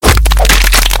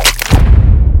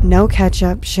No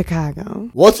Ketchup Chicago.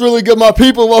 What's really good, my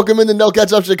people? Welcome into No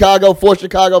Ketchup Chicago, for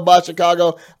Chicago, by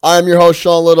Chicago. I am your host,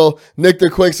 Sean Little. Nick the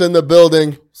Quick's in the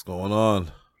building. What's going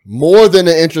on? More than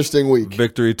an interesting week.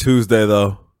 Victory Tuesday,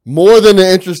 though. More than an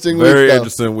interesting week, Very though.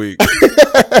 interesting week.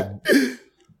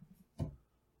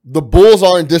 The Bulls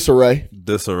are in disarray.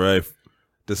 Disarray.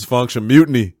 Dysfunction.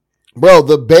 Mutiny. Bro,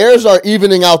 the Bears are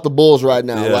evening out the Bulls right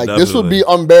now. Yeah, This would be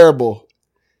unbearable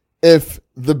if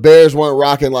the Bears weren't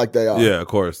rocking like they are. Yeah, of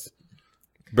course.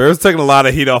 Bears taking a lot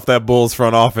of heat off that Bulls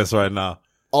front office right now.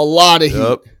 A lot of heat.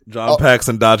 Yep. John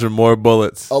Paxson dodging more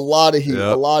bullets. A lot of heat.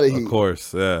 Yep, A lot of heat. Of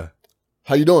course, yeah.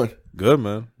 How you doing? Good,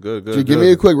 man. Good. Give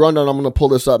me a quick rundown. I'm going to pull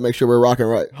this up, make sure we're rocking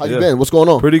right. How you been? What's going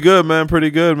on? Pretty good, man.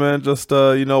 Just,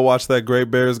 watch that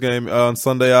great Bears game on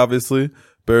Sunday, obviously.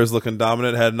 Bears looking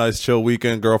dominant. Had a nice chill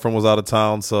weekend. Girlfriend was out of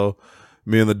town, so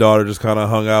me and the daughter just kind of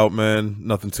hung out, man.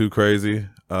 Nothing too crazy.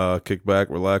 Kick back,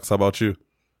 relax. How about you?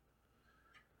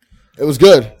 It was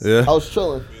good. Yeah. I was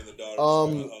chilling. Me and the daughter just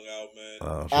kind of hung out,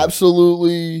 man.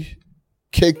 Absolutely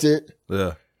kicked it.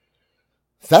 Yeah.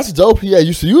 That's dope. Yeah,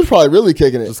 you was probably really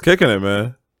kicking it. Just kicking it,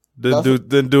 man.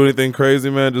 Didn't do anything crazy,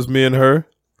 man. Just me and her.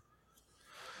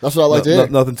 That's what I like to hear.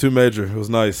 Nothing too major. It was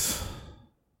nice.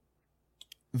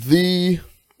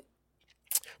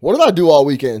 What did I do all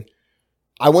weekend?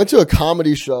 I went to a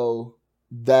comedy show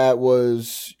that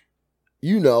was,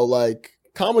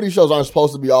 comedy shows aren't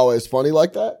supposed to be always funny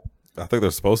like that. I think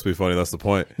they're supposed to be funny. That's the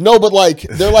point. No, but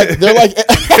they're like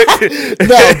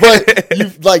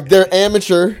they're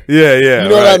amateur. Yeah. You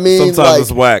know what I mean? Sometimes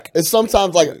it's whack. It's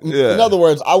sometimes in other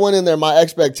words, I went in there, my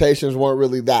expectations weren't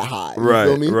really that high. You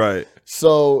feel me? Right.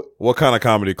 So what kind of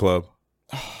comedy club?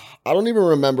 I don't even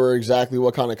remember exactly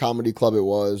what kind of comedy club it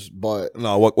was, but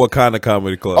No, what kind of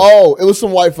comedy club? oh, it was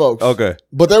some white folks. Okay.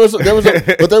 But there was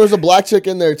a black chick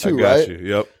in there too, I got right? you.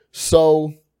 Yep.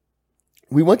 So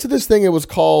we went to this thing. It was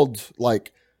called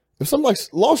it was some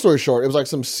long story short, it was like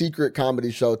some secret comedy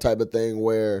show type of thing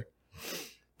where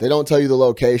they don't tell you the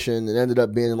location. It ended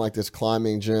up being in like this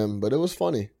climbing gym, but it was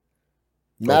funny.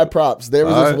 Mad props. There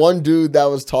was this one dude that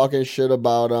was talking shit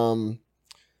about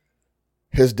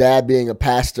his dad being a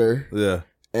pastor. Yeah.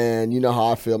 And you know how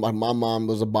I feel. My mom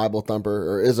was a Bible thumper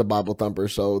or is a Bible thumper,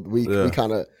 so we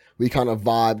kind of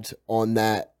vibed on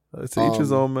that. To each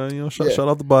his own, man. Shout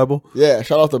out the Bible. Yeah,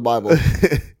 shout out the Bible.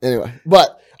 Anyway,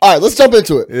 but all right, let's jump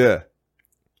into it. Yeah.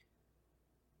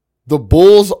 The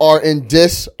Bulls are in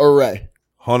disarray.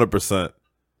 100%.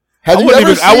 I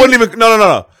wouldn't even.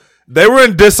 No. They were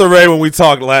in disarray when we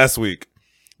talked last week.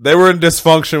 They were in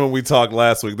dysfunction when we talked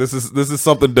last week. This is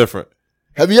something different.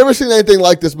 Have you ever seen anything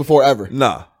like this before ever?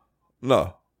 No.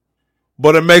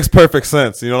 But it makes perfect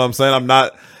sense. You know what I'm saying? I'm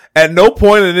not at no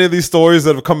point in any of these stories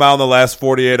that have come out in the last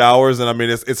 48 hours. And I mean,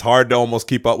 it's hard to almost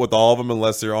keep up with all of them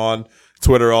unless you're on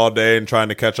Twitter all day and trying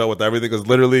to catch up with everything, because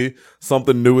literally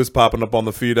something new is popping up on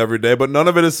the feed every day. But none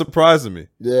of it is surprising me.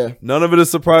 Yeah. None of it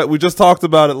is surprising. We just talked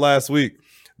about it last week.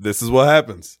 This is what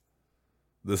happens.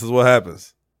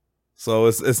 So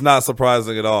it's not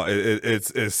surprising at all.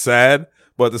 It's sad,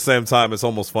 but at the same time, it's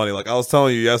almost funny. Like I was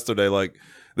telling you yesterday, like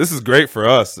this is great for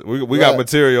us. We got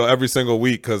material every single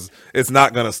week because it's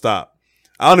not gonna stop.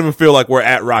 I don't even feel like we're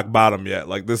at rock bottom yet.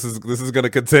 Like this is gonna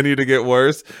continue to get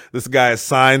worse. This guy is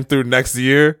signed through next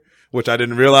year, which I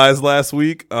didn't realize last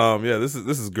week. This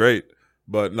is great.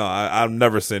 But no, I've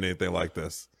never seen anything like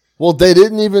this. Well, they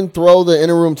didn't even throw the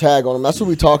interim tag on him. That's what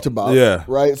we talked about. Yeah.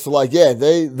 Right? So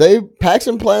they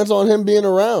Paxson plans on him being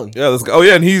around. Yeah,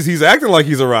 and he's acting like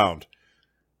he's around.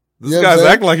 This guy's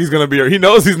acting like he's gonna be. He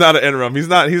knows he's not an interim. He's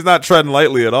not treading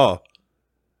lightly at all.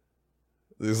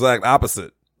 The exact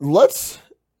opposite.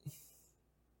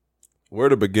 Where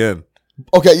to begin?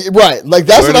 Okay, right. Like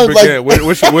that's what I'm like.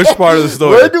 Which part of the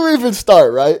story? Where do we even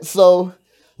start? Right. So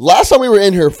last time we were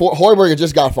in here, Hoiberg had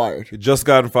just got fired. He just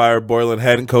gotten fired. Boylan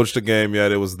hadn't coached a game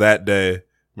yet. It was that day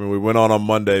when we went on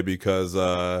Monday because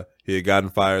he had gotten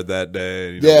fired that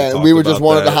day. And we were just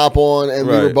wanted to hop on, and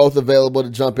we were both available to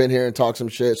jump in here and talk some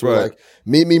shit. So we're like,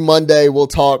 meet me Monday. We'll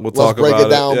talk. Let's break it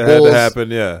down. It Bulls. had to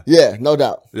happen. Yeah. Yeah, no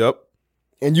doubt. Yep.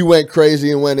 And you went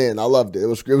crazy and went in. I loved it. It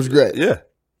was great. Yeah.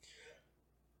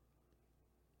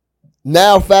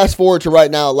 Now, fast forward to right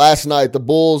now. Last night, the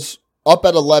Bulls up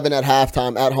at 11 at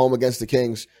halftime at home against the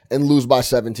Kings and lose by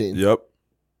 17. Yep.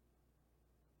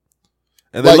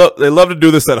 And they love to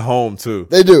do this at home, too.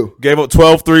 They do. Gave up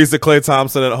 12 threes to Klay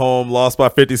Thompson at home, lost by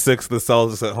 56 to the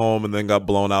Celtics at home, and then got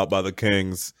blown out by the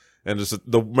Kings. And just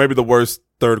maybe the worst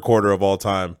third quarter of all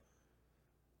time.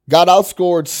 Got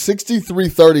outscored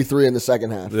 63-33 in the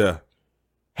second half. Yeah.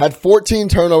 Had 14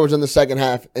 turnovers in the second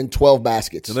half and 12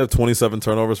 baskets. Didn't they have 27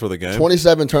 turnovers for the game?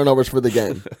 27 turnovers for the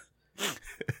game.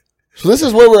 So this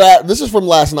is where we're at. This is from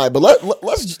last night, but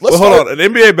let's Well, hold on.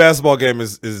 An NBA basketball game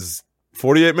is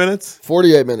 48 minutes.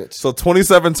 48 minutes. So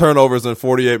 27 turnovers in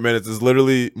 48 minutes is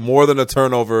literally more than a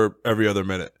turnover every other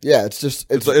minute. Yeah, it's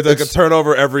like a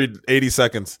turnover every 80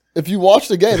 seconds. If you watch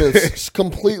the game, it's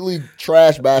completely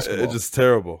trash basketball. It's just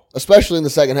terrible. Especially in the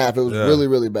second half, it was really,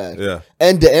 really bad. Yeah.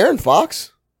 And De'Aaron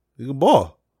Fox, he can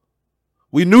ball.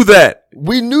 We knew that.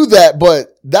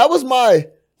 But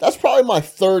that's probably my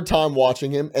third time watching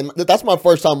him, and that's my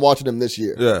first time watching him this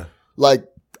year. Yeah. Like,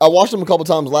 I watched him a couple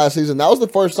times last season. That was the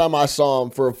first time I saw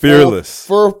him for a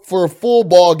full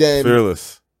ball game.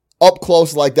 Fearless. Up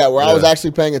close like that, where I was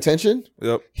actually paying attention.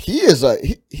 Yep. He's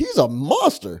a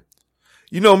monster.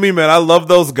 You know me, man. I love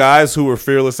those guys who were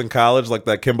fearless in college, like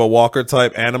that Kemba Walker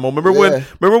type animal. Remember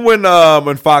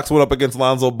when Fox went up against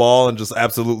Lonzo Ball and just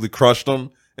absolutely crushed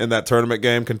him in that tournament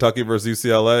game, Kentucky versus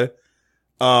UCLA?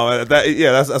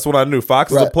 That's what I knew.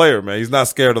 Fox is a player, man. He's not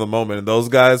scared of the moment. And those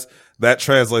guys, that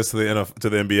translates to the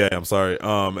NBA. I'm sorry.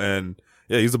 And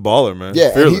yeah, he's a baller, man.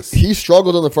 Yeah, fearless. He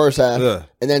struggled in the first half,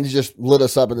 and then he just lit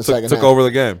us up in the second half. Took over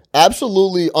the game.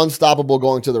 Absolutely unstoppable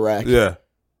going to the rack. Yeah,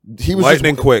 he was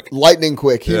lightning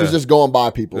quick. He was just going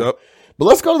by people. Yep. But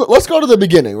let's go to the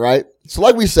beginning, right? So,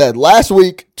 like we said, last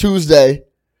week Tuesday,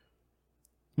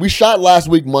 we shot last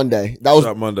week Monday. That was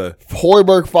Monday.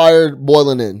 Hoiberg fired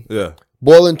Boylen in. Yeah.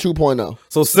 Boylen 2.0.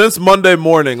 So since Monday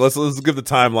morning, let's give the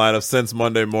timeline of since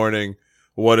Monday morning,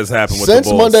 what has happened with the Bulls.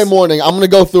 Since Monday morning, I'm going to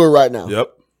go through it right now.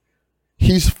 Yep.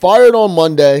 He's fired on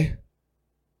Monday.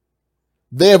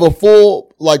 They have a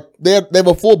full they have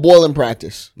a full Boylen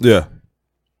practice. Yeah.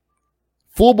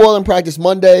 Full Boylen practice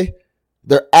Monday.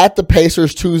 They're at the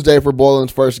Pacers Tuesday for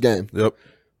Boylen's first game. Yep.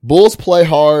 Bulls play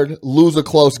hard, lose a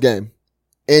close game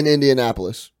in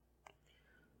Indianapolis.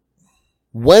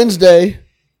 Wednesday,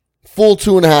 full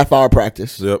 2.5 hour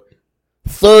practice. Yep.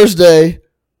 Thursday,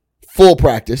 full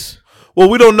practice. Well,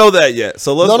 we don't know that yet.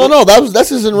 So let's No.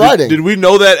 That's in writing. Did we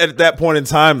know that at that point in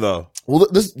time though? Well,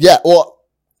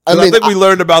 I think we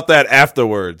learned about that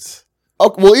afterwards.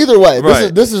 Okay, well, either way,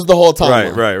 Right. this is the whole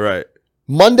time. Right.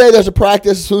 Monday, there's a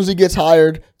practice as soon as he gets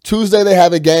hired. Tuesday, they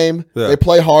have a game. Yeah. They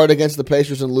play hard against the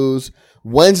Pacers and lose.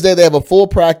 Wednesday, they have a full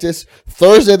practice.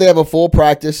 Thursday, they have a full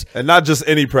practice. And not just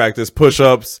any practice,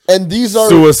 push-ups, And these are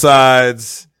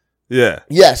suicides. Yeah.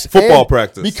 Yes. Football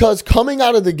practice. Because coming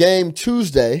out of the game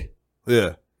Tuesday,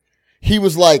 Yeah. he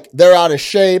was like, they're out of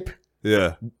shape.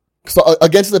 Yeah. So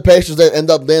against the Pacers, they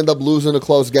end up losing a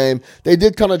close game. They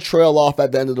did kind of trail off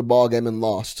at the end of the ball game and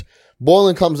lost.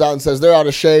 Boylen comes out and says they're out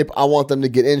of shape. I want them to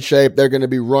get in shape. They're going to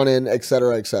be running, et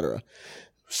cetera, et cetera.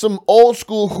 Some old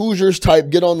school Hoosiers type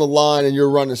get on the line and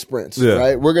you're running sprints,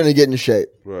 right? We're going to get in shape.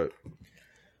 Right.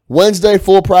 Wednesday,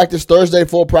 full practice. Thursday,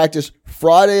 full practice.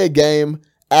 Friday, a game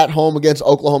at home against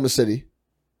Oklahoma City.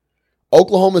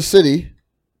 Oklahoma City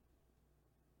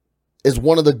is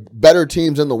one of the better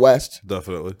teams in the West.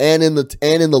 Definitely. And in the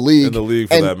league. In the league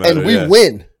for that matter. And we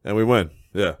win. And we win.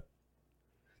 Yeah.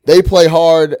 They play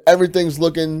hard. Everything's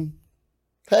looking,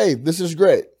 hey, this is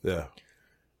great. Yeah.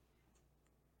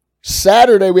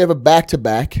 Saturday, we have a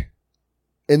back-to-back.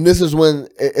 And this is when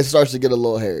it starts to get a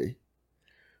little hairy.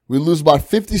 We lose by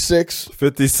 56.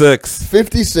 56.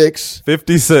 56.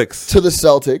 56. To the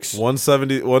Celtics.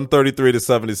 133 to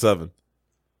 77.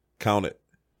 Count it.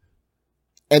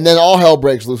 And then all hell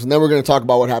breaks loose. And then we're going to talk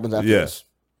about what happens after this.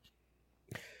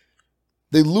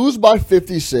 They lose by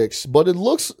 56, but it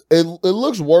looks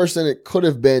worse than it could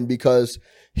have been because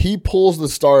he pulls the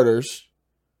starters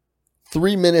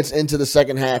 3 minutes into the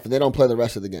second half and they don't play the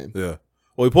rest of the game. Yeah.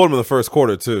 Well, he pulled them in the first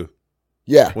quarter too.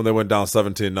 Yeah. When they went down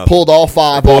 17-0. Pulled all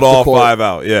five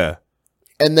out, yeah.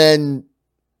 And then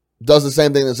does the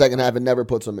same thing in the second half and never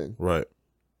puts them in. Right.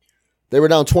 They were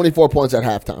down 24 points at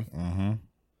halftime. Mm-hmm.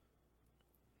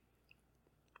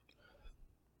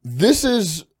 This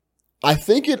is, I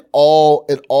think it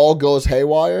all goes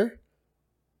haywire,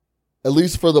 at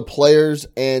least for the players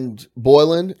and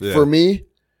Boylen. Yeah. For me,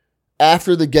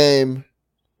 after the game,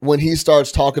 when he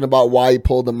starts talking about why he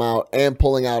pulled them out and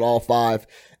pulling out all five,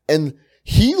 and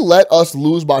he let us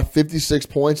lose by 56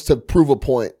 points to prove a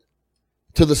point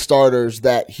to the starters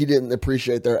that he didn't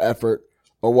appreciate their effort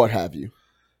or what have you.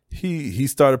 He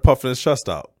started puffing his chest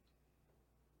out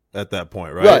at that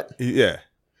point, right? Right. Yeah.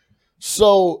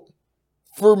 So,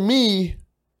 for me,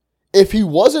 if he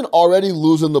wasn't already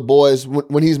losing the boys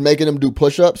when he's making them do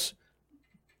push-ups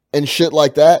and shit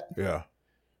like that, yeah.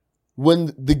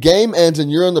 When the game ends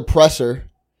and you're in the presser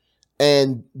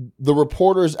and the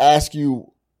reporters ask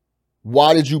you,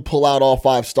 why did you pull out all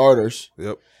five starters?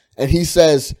 Yep. And he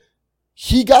says,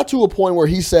 he got to a point where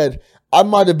he said, I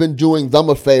might have been doing them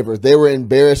a favor. They were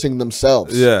embarrassing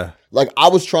themselves. Yeah. Like, I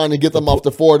was trying to get them off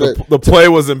the floor. The play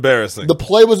was embarrassing. The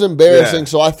play was embarrassing,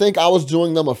 so I think I was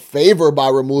doing them a favor by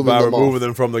removing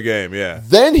them from the game, yeah.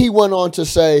 Then he went on to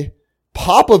say,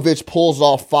 Popovich pulls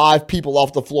off 5 people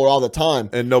off the floor all the time.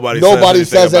 And nobody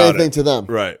says anything to them.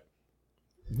 Right.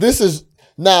 This is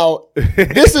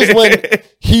when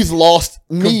he's lost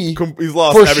me. He's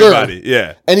lost for everybody, sure.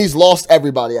 yeah. And he's lost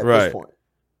everybody at this point.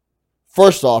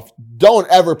 First off, don't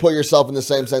ever put yourself in the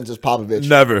same sentence as Popovich.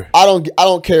 Never. I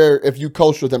don't care if you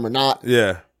coached with him or not.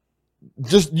 Yeah.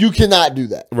 Just, you cannot do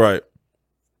that. Right.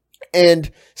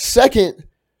 And second,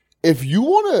 if you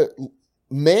want to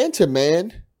man to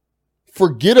man,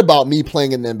 forget about me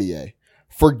playing in the NBA.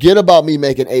 Forget about me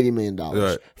making $80 million.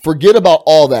 Right. Forget about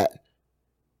all that.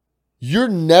 You're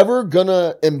never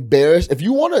gonna embarrass. If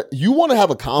you want to have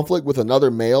a conflict with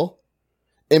another male,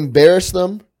 embarrass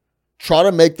them, try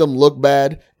to make them look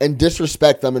bad, and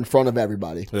disrespect them in front of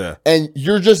everybody. Yeah. And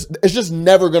it's just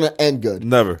never gonna end good.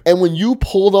 Never. And when you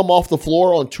pull them off the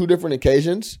floor on 2 different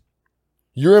occasions,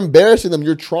 you're embarrassing them.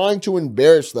 You're trying to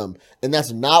embarrass them, and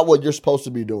that's not what you're supposed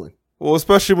to be doing. Well,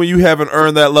 especially when you haven't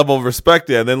earned that level of respect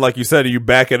yet. And then, like you said, you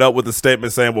back it up with a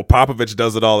statement saying, well, Popovich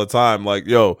does it all the time. Like,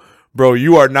 yo, bro,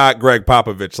 you are not Greg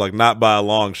Popovich, like, not by a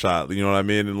long shot. You know what I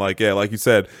mean? And like, yeah, like you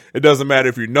said, it doesn't matter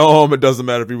if you know him. It doesn't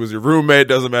matter if he was your roommate. It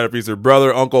doesn't matter if he's your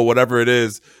brother, uncle, whatever it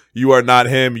is. You are not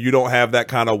him. You don't have that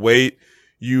kind of weight.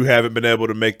 You haven't been able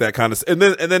to make that kind of, and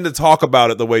then to talk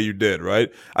about it the way you did,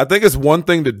 right? I think it's one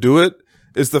thing to do it.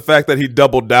 It's the fact that he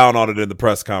doubled down on it in the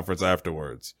press conference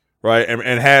afterwards. Right.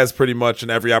 And has pretty much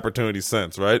in every opportunity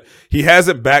since, right? He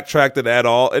hasn't backtracked it at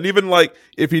all. And even like,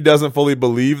 if he doesn't fully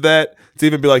believe that, to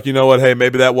even be like, you know what? Hey,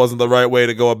 maybe that wasn't the right way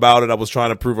to go about it. I was trying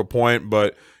to prove a point,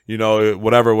 but you know,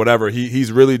 whatever.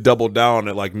 He's really doubled down on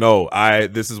it. Like, no,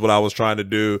 this is what I was trying to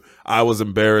do. I was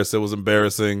embarrassed. It was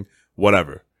embarrassing,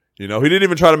 whatever. You know, he didn't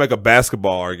even try to make a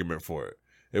basketball argument for it.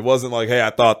 It wasn't like, hey,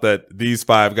 I thought that these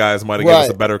 5 guys might have given us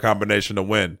a better combination to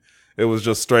win. It was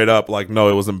just straight up like, no,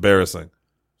 it was embarrassing.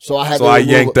 So I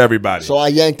yanked everybody. So I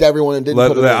yanked everyone and didn't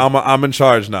put it in. I'm in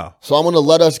charge now. So I'm going to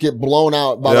let us get blown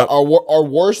out by our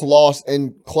worst loss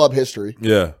in club history.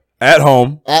 Yeah. At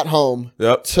home.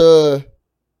 Yep. To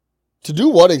do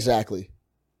what exactly?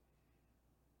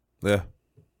 Yeah.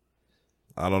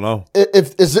 I don't know.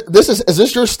 Is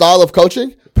this your style of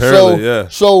coaching? Apparently, yeah.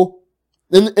 So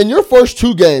in your first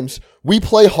 2 games, we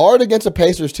play hard against a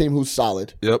Pacers team who's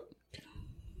solid. Yep.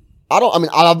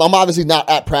 I'm obviously not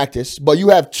at practice, but you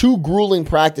have 2 grueling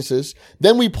practices.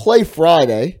 Then we play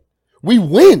Friday. We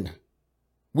win.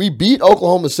 We beat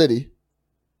Oklahoma City.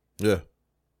 Yeah.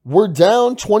 We're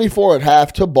down 24 at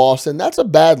half to Boston. That's a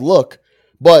bad look,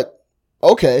 but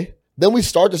okay. Then we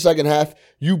start the second half.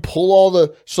 You pull all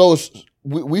the, so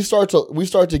we start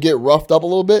to get roughed up a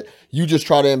little bit. You just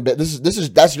try to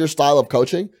embed. That's your style of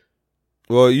coaching.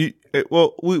 Well,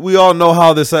 we all know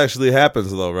how this actually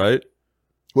happens though, right?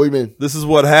 What do you mean? This is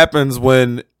what happens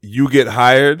when you get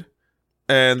hired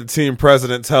and the team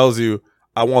president tells you,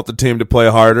 I want the team to play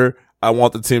harder. I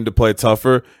want the team to play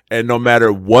tougher. And no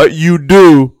matter what you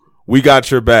do, we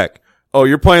got your back. Oh,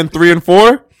 you're playing 3 and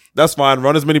 4? That's fine.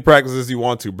 Run as many practices as you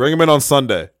want to. Bring them in on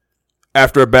Sunday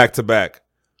after a back-to-back,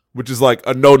 which is like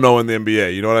a no-no in the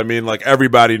NBA. You know what I mean? Like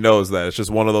everybody knows that. It's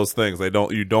just one of those things.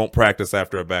 You don't practice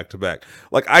after a back-to-back.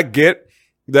 Like I get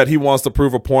that he wants to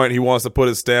prove a point. He wants to put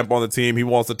his stamp on the team. He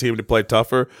wants the team to play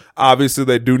tougher. Obviously,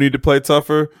 they do need to play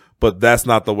tougher, but that's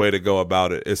not the way to go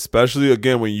about it, especially,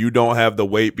 again, when you don't have the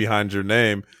weight behind your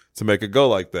name to make it go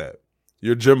like that.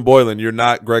 You're Jim Boylan. You're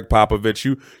not Greg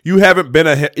Popovich. You haven't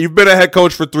been you've been a head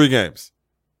coach for 3 games.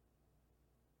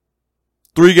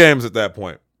 3 games at that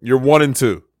point. You're 1 and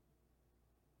 2.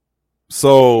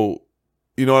 So,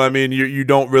 you know what I mean? You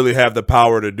don't really have the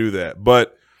power to do that,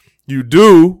 but you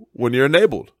do when you're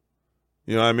enabled.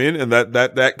 You know what I mean? And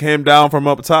that came down from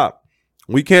up top.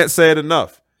 We can't say it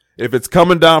enough. If it's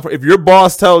coming down, if your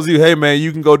boss tells you, hey man,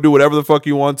 you can go do whatever the fuck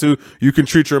you want to, you can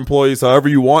treat your employees however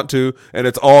you want to, and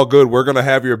it's all good, we're going to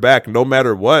have your back no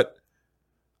matter what.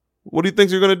 What do you think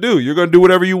you're going to do? You're going to do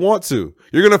whatever you want to.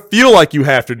 You're going to feel like you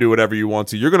have to do whatever you want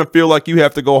to. You're going to feel like you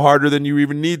have to go harder than you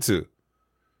even need to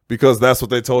because that's what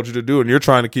they told you to do, and you're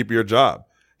trying to keep your job.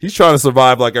 He's trying to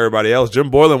survive like everybody else. Jim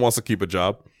Boylan wants to keep a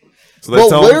job. So they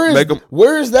tell him,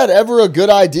 where is that ever a good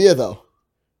idea, though?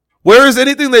 Where is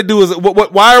anything they do?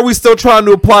 Why are we still trying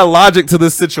to apply logic to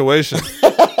this situation?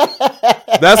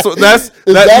 That's you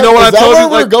know what I told you.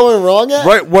 We're going wrong at?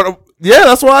 Right. Yeah,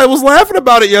 that's why I was laughing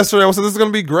about it yesterday. I said, this is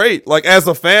going to be great. Like, as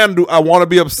a fan, do I want to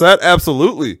be upset?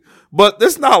 Absolutely. But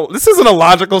this isn't a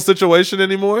logical situation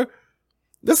anymore.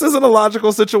 This isn't a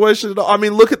logical situation at all. I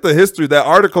mean, look at the history. That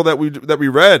article that we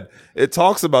read, it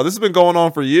talks about this has been going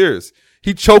on for years.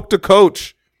 He choked a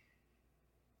coach.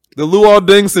 The Luol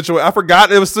Deng situation. I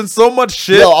forgot. It was since so much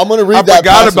shit. Yo, I'm gonna read I that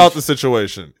forgot passage. about the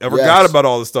situation. I forgot about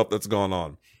all the stuff that's going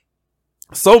on.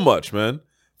 So much, man.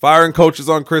 Firing coaches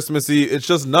on Christmas Eve. It's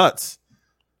just nuts.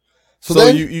 So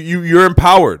then, you're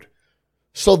empowered.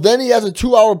 So then he has a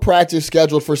 2-hour practice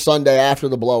scheduled for Sunday after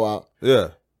the blowout. Yeah.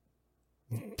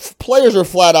 Players are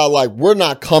flat out like, we're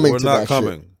not coming to that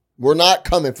coming. shit. We're not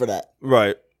coming for that.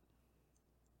 Right.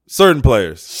 Certain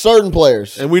players. Certain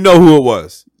players. And we know who it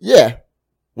was. Yeah.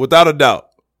 Without a doubt.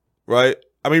 Right?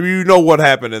 I mean, you know what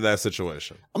happened in that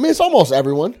situation. I mean, it's almost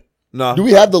everyone. No. Do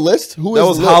we have the list? Who that is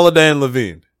was the list? Holiday and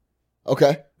Levine.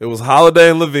 Okay. It was Holiday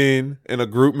and Levine in a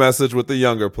group message with the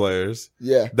younger players.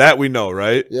 Yeah. That we know,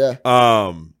 right? Yeah.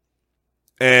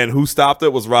 And who stopped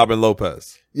it was Robin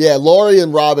Lopez. Yeah, Laurie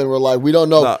and Robin were like, we don't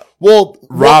know. Nah. Well,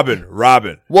 Robin.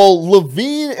 Well,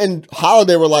 Levine and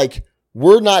Holiday were like,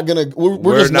 we're not gonna,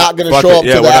 we're just not gonna fuck show it. up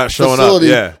Yeah, to we're that not showing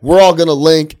facility. up. Yeah. We're all gonna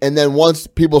link, and then once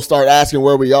people start asking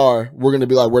where we are, we're gonna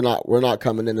be like, we're not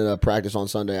coming into the practice on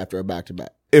Sunday after a back-to-back.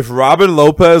 If Robin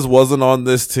Lopez wasn't on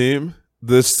this team,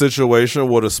 this situation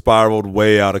would have spiraled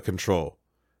way out of control.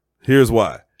 Here's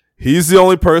why. He's the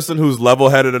only person who's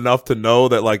level-headed enough to know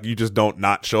that, like, you just don't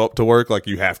not show up to work. Like,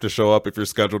 you have to show up if you're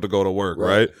scheduled to go to work,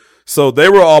 right? So they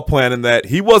were all planning that.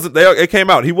 He wasn't, it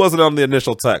came out. He wasn't on the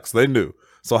initial text. They knew.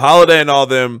 So Holiday and all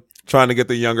them trying to get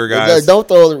the younger guys. Okay, don't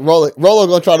throw Rolo. Rolo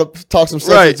gonna try to talk some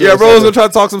sense. Right, yeah, Rolo's gonna try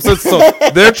to talk some sense. So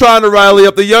they're trying to rally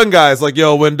up the young guys. Like,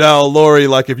 yo, Wendell, Laurie,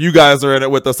 like, if you guys are in it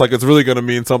with us, like, it's really gonna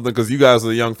mean something because you guys are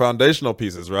the young foundational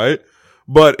pieces, right?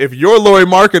 But if you're Laurie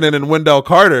Markkinen and Wendell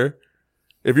Carter,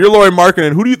 if you're Laurie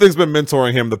Markkinen, who do you think's been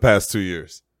mentoring him the past 2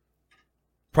 years?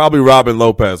 Probably Robin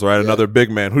Lopez, right? Yeah. Another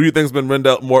big man. Who do you think's been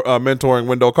mentoring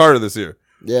Wendell Carter this year?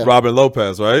 Yeah, Robin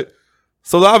Lopez, right?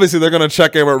 So obviously they're going to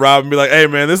check in with Rob and be like, hey,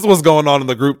 man, this is what's going on in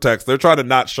the group text. They're trying to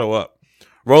not show up.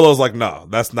 Rolo's like, no,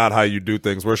 that's not how you do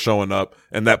things. We're showing up,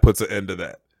 and that puts an end to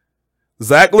that.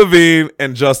 Zach LaVine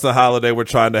and Justin Holiday were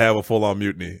trying to have a full-on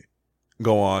mutiny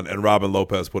go on, and Robin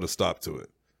Lopez put a stop to it.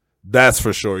 That's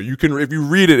for sure. You can, if you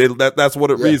read it, that's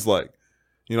what it reads like.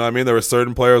 You know what I mean? There were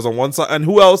certain players on one side. And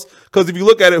who else? Because if you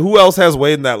look at it, who else has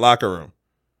weight in that locker room?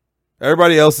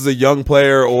 Everybody else is a young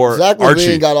player or Zach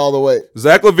Archie. LaVine got all the weight.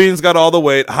 Zach LaVine's got all the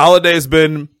weight. Holiday's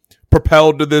been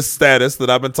propelled to this status that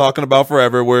I've been talking about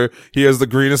forever where he has the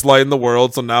greenest light in the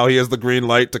world. So now he has the green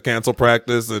light to cancel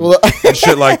practice and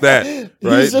shit like that.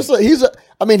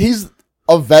 Right? He's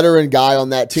a veteran guy on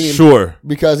that team. Sure.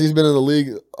 Because he's been in the league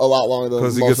a lot longer than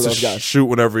most he gets of those to guys. Shoot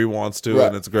whenever he wants to, Right.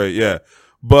 and it's great. Yeah.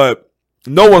 But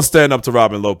no one's standing up to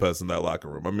Robin Lopez in that locker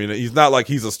room. I mean, he's not like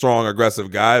he's a strong,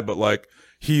 aggressive guy, but like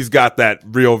he's got that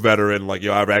real veteran, like,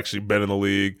 yo, I've actually been in the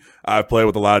league. I've played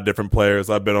with a lot of different players.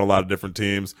 I've been on a lot of different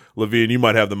teams. LaVine, you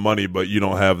might have the money, but you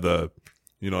don't have the,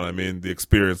 you know what I mean, the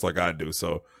experience like I do.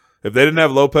 So if they didn't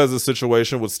have Lopez, the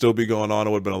situation would still be going on.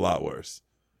 It would have been a lot worse.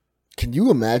 Can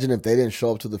you imagine if they didn't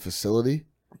show up to the facility?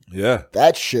 Yeah.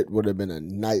 That shit would have been a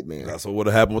nightmare. That's what would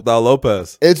have happened without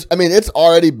Lopez. It's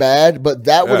already bad, but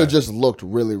that would have just looked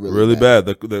really bad.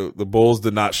 The Bulls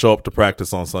did not show up to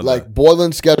practice on Sunday. Like,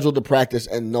 Boylan scheduled to practice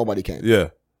and nobody came. Yeah.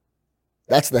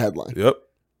 That's the headline. Yep.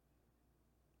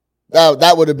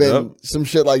 That would have been some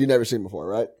shit like you never seen before,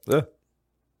 right? Yeah.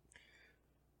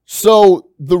 So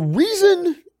the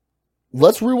reason,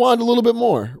 let's rewind a little bit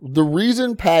more. The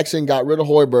reason Paxson got rid of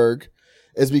Hoiberg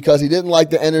is because he didn't like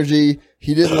the energy.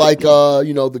 He didn't like,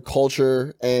 the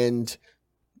culture, and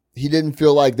he didn't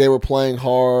feel like they were playing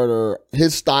hard, or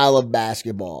his style of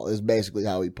basketball is basically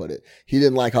how he put it. He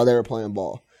didn't like how they were playing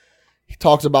ball. He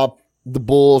talks about the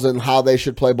Bulls and how they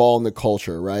should play ball in the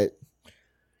culture, right?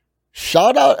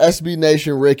 Shout out SB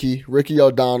Nation Ricky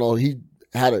O'Donnell. He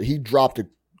dropped an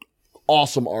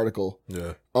awesome article.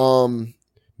 Yeah.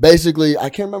 Basically, I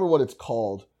can't remember what it's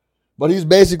called, but he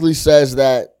basically says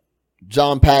that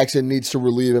John Paxson needs to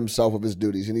relieve himself of his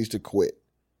duties. He needs to quit,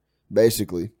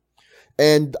 basically.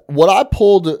 And what I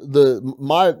pulled,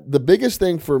 the biggest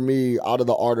thing for me out of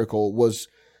the article was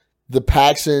the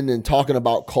Paxson and talking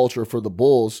about culture for the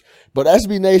Bulls. But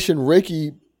SB Nation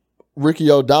Ricky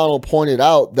O'Donnell pointed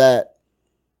out that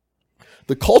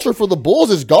the culture for the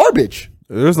Bulls is garbage.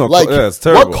 There's no it's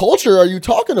terrible. What culture are you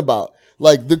talking about?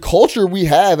 Like, the culture we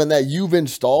have and that you've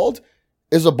installed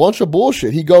is a bunch of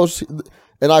bullshit. He goes,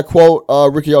 and I quote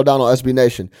Ricky O'Donnell, SB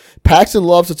Nation. Paxson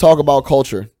loves to talk about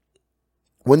culture.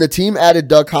 When the team added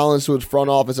Doug Collins to its front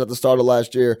office at the start of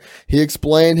last year, he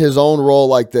explained his own role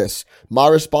like this. My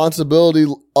responsibilities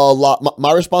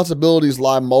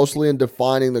lie mostly in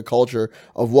defining the culture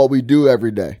of what we do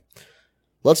every day.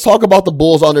 Let's talk about the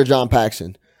Bulls under John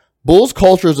Paxson. Bulls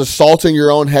culture is assaulting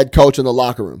your own head coach in the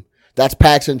locker room. That's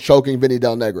Paxson choking Vinny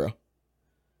Del Negro.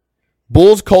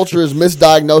 Bulls culture is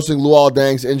misdiagnosing Luol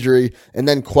Deng's injury and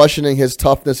then questioning his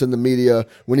toughness in the media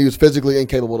when he was physically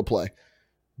incapable to play.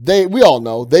 We all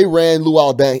know they ran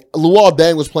Luol Deng. Luol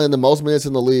Deng was playing the most minutes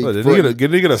in the league. What,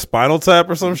 did he get a spinal tap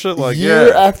or some shit? Like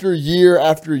year after year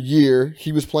after year,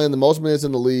 he was playing the most minutes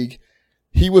in the league.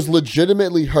 He was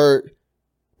legitimately hurt.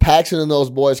 Paxson and those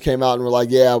boys came out and were like,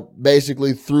 yeah,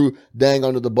 basically threw Deng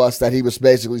under the bus that he was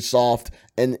basically soft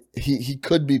and he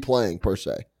could be playing per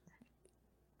se.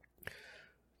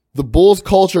 The Bulls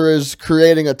culture is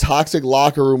creating a toxic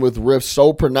locker room with rifts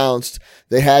so pronounced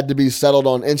they had to be settled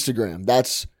on Instagram.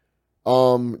 That's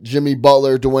Jimmy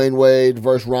Butler, Dwayne Wade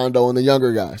versus Rondo and the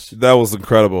younger guys. That was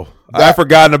incredible. I've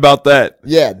forgotten about that.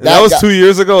 Yeah. That was 2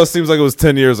 years ago. It seems like it was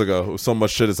 10 years ago. So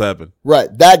much shit has happened. Right.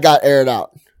 That got aired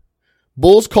out.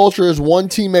 Bulls culture is one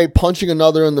teammate punching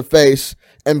another in the face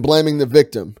and blaming the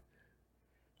victim.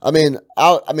 I mean,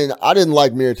 I didn't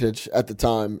like Mirotic at the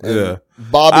time. And yeah,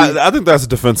 Bobby. I think that's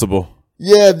defensible.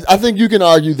 Yeah, I think you can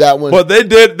argue that one. But they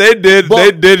did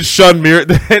shun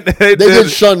Mirotic. They did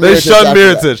shun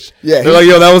Mirotic. Yeah, they're like,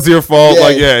 yo, that was your fault. Yeah,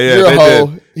 like, yeah, you're a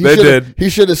hoe. They did. He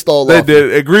should have stole. They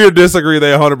did. Agree or disagree?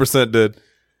 They 100% did.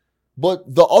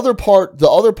 But the other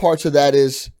parts of that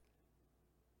is,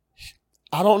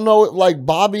 I don't know. Like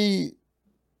Bobby,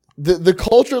 the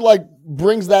culture like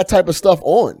brings that type of stuff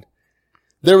on.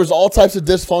 There was all types of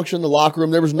dysfunction in the locker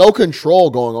room. There was no control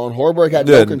going on. Horberg had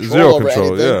no control over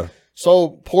anything. Yeah.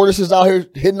 So Portis is out here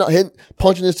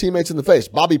punching his teammates in the face.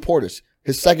 Bobby Portis,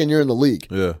 his second year in the league.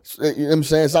 Yeah. You know what I'm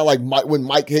saying? It's not like when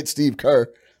Mike hit Steve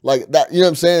Kerr. Like that, you know what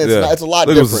I'm saying? It's a lot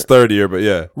different. It was his third year, but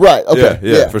yeah. Right, okay.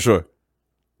 Yeah, for sure.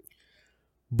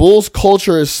 Bulls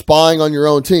culture is spying on your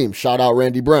own team. Shout out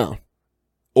Randy Brown.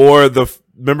 Or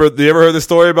remember, you ever heard the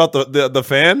story about the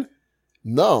fan?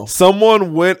 No.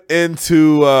 Someone went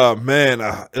into, I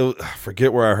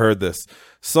forget where I heard this.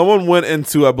 Someone went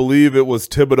into, I believe it was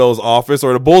Thibodeau's office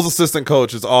or the Bulls assistant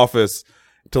coach's office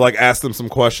to like ask them some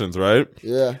questions, right?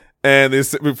 Yeah. And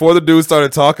before the dude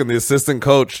started talking, the assistant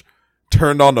coach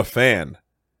turned on the fan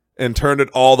and turned it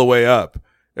all the way up.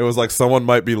 It was like someone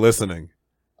might be listening.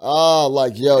 Oh,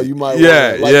 like, yo, you might.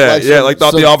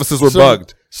 Thought the officers were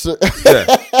bugged.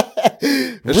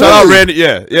 And shout out Randy.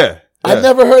 Yeah. I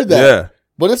never heard that. Yeah.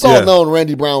 But it's all known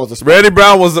Randy Brown was a spy. Randy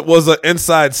Brown was an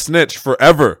inside snitch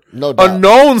forever. No doubt. A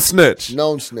known snitch.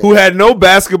 Who had no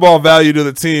basketball value to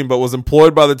the team, but was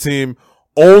employed by the team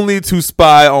only to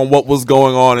spy on what was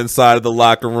going on inside of the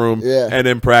locker room and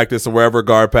in practice and wherever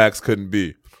Garpax couldn't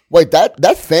be. Wait,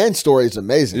 that fan story is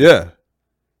amazing. Yeah.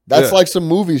 That's like some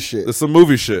movie shit. It's some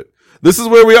movie shit. This is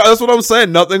where we are. That's what I'm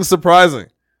saying. Nothing's surprising.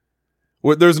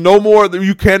 There's no more.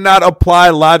 You cannot apply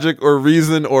logic or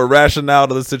reason or rationale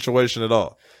to the situation at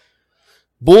all.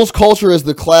 Bulls culture is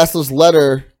the classless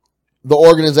letter the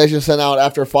organization sent out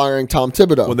after firing Tom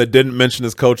Thibodeau. When they didn't mention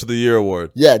his Coach of the Year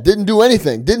award. Yeah, didn't do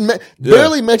anything.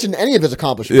 Barely mention any of his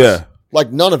accomplishments. Yeah.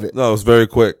 Like none of it. No, it was very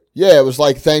quick. Yeah, it was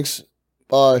like, thanks,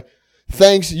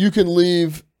 you can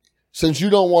leave since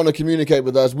you don't want to communicate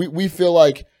with us. We feel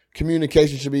like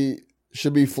communication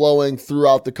should be flowing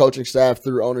throughout the coaching staff,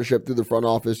 through ownership, through the front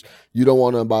office. You don't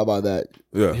want to abide by that.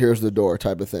 Yeah. Here's the door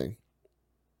type of thing.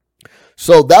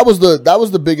 So that was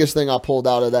the biggest thing I pulled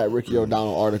out of that Ricky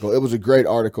O'Donnell article. It was a great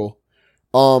article.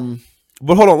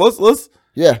 But hold on,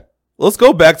 let's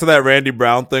go back to that Randy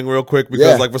Brown thing real quick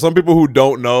because like for some people who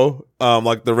don't know,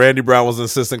 like the Randy Brown was an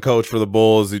assistant coach for the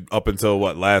Bulls up until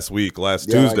last Tuesday,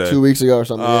 like 2 weeks ago or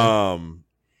something.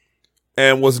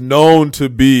 And was known to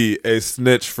be a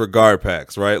snitch for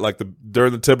Garpax, right? Like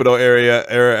during the Thibodeau era,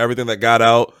 everything that got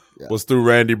out was through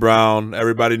Randy Brown.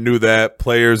 Everybody knew that.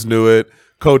 Players knew it.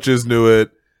 Coaches knew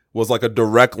it. Was like a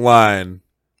direct line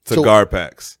to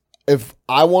Garpax. If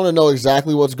I want to know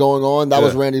exactly what's going on, that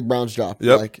was Randy Brown's job.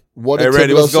 Yep. Like, what did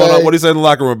Randy, what's going on? What do you say in the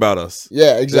locker room about us?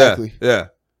 Yeah, exactly. Yeah.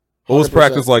 What was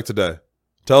practice like today?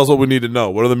 Tell us what we need to know.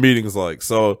 What are the meetings like?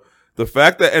 So the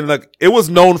fact that, and like, it was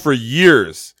known for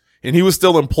years, and he was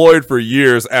still employed for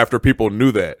years after people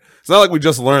knew that. It's not like we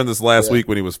just learned this last week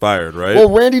when he was fired, right? Well,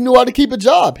 Randy knew how to keep a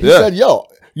job. He said, yo,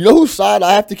 you know whose side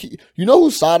I have to keep? You know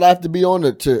whose side I have to be on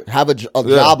to have a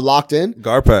job locked in?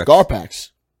 Garpax.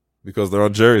 Because they're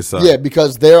on Jerry's side. Yeah,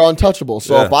 because they're untouchable.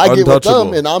 So if I get with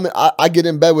them and I get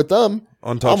in bed with them,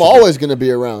 I'm always going to be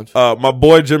around. My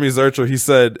boy Jimmy Zurcher, he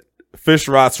said, fish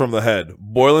rots from the head.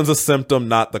 Boiling's a symptom,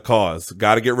 not the cause.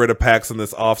 Got to get rid of Paxson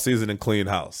this offseason and clean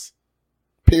house.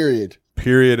 Period.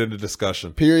 End of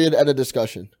discussion. Period. End of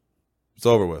discussion. It's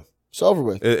over with. It's over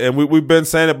with. And we've been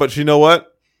saying it, but you know what?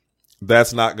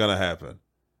 That's not going to happen.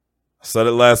 I said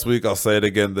it last week. I'll say it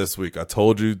again this week. I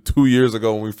told you 2 years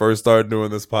ago when we first started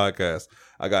doing this podcast,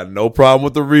 I got no problem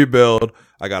with the rebuild.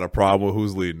 I got a problem with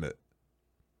who's leading it.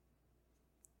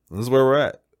 This is where we're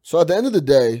at. So at the end of the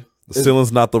day, the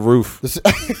ceiling's not the roof.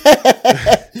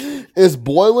 Is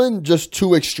Boylen just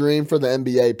too extreme for the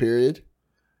NBA, period?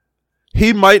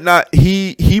 He might not.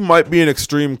 He might be an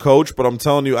extreme coach, but I'm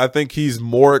telling you, I think he's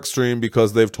more extreme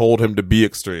because they've told him to be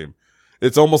extreme.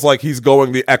 It's almost like he's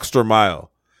going the extra mile.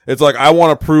 It's like, I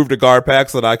want to prove to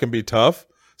Garpax that I can be tough,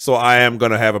 so I am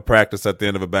going to have a practice at the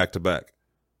end of a back-to-back.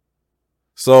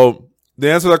 So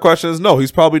the answer to that question is no,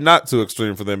 he's probably not too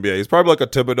extreme for the NBA. He's probably like a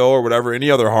Thibodeau or whatever, any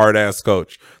other hard-ass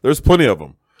coach. There's plenty of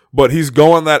them. But he's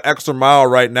going that extra mile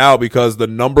right now because the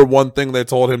number one thing they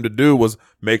told him to do was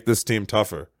make this team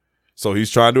tougher. So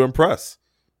he's trying to impress.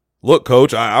 Look,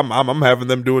 coach, I'm having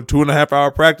them doing 2.5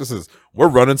 hour practices. We're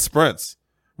running sprints.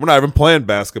 We're not even playing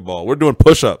basketball. We're doing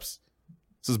push-ups.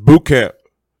 This is boot camp.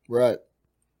 Right.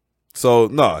 So,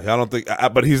 no, I don't think,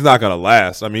 but he's not going to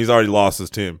last. I mean, he's already lost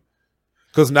his team.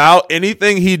 Because now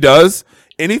anything he does,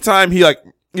 anytime he, like,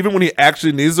 even when he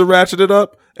actually needs to ratchet it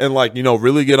up and, like, you know,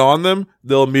 really get on them,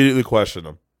 they'll immediately question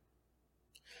him.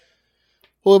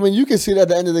 Well, I mean, you can see that at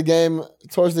the end of the game,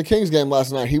 towards the Kings game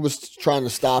last night, he was trying to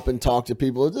stop and talk to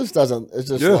people. It just doesn't, it's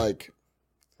just like.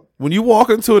 When you walk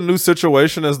into a new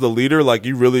situation as the leader, like,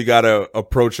 you really got to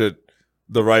approach it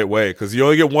the right way because you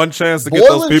only get one chance to get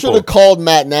those people. Should have called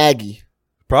Matt Nagy.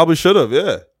 Probably should have,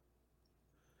 yeah.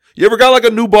 You ever got like a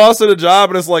new boss at a job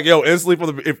and it's like, yo, instantly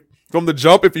from the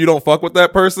jump, if you don't fuck with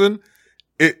that person,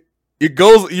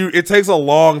 it takes a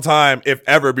long time, if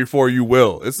ever, before you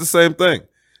will. It's the same thing.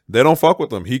 They don't fuck with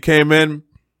them. He came in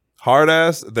hard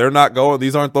ass. They're not going.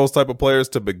 These aren't those type of players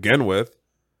to begin with.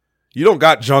 You don't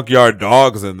got junkyard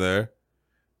dogs in there.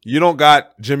 You don't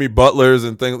got Jimmy Butlers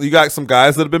and things. You got some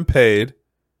guys that have been paid.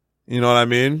 You know what I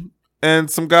mean? And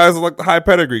some guys are like the high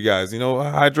pedigree guys, you know,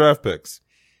 high draft picks.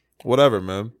 Whatever,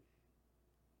 man.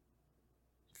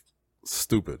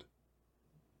 Stupid.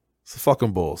 It's the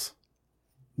fucking Bulls.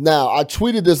 Now, I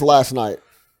tweeted this last night.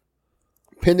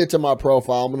 Pinned it to my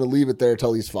profile. I'm going to leave it there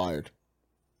until he's fired.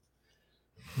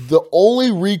 The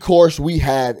only recourse we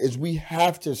have is we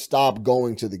have to stop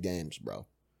going to the games, bro.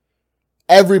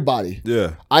 Everybody.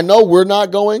 Yeah. I know we're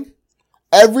not going.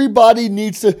 Everybody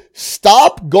needs to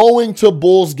stop going to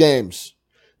Bulls games.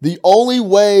 The only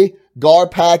way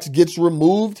Garpax gets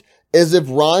removed is if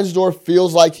Reinsdorf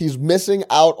feels like he's missing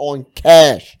out on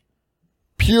cash.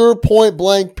 Pure point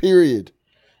blank, period.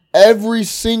 Every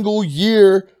single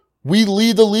year, we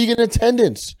lead the league in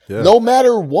attendance. Yeah. No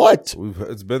matter what.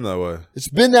 It's been that way. It's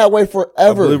been that way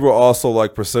forever. I believe we're also,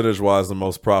 like, percentage-wise, the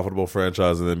most profitable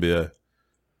franchise in the NBA.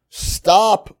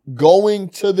 Stop going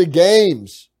to the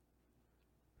games.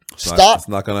 It's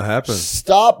not going to happen.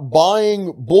 Stop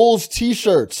buying Bulls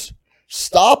t-shirts.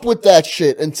 Stop with that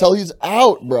shit until he's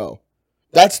out, bro.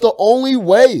 That's the only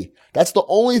way. That's the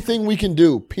only thing we can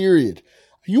do, period.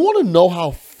 You want to know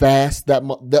how fast that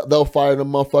they'll fire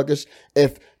them motherfuckers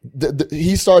if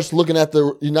he starts looking at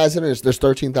the United Center? There's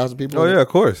 13,000 people. Oh, yeah, of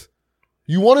course.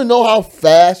 You want to know how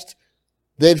fast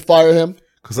they'd fire him?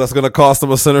 Because that's going to cost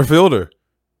him a center fielder.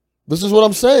 This is what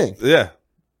I'm saying. Yeah.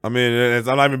 I mean,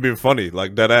 I'm not even being funny,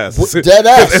 like dead ass. Dead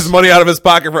ass. It's money out of his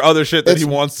pocket for other shit that he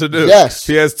wants to do. Yes.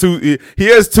 He has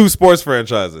two sports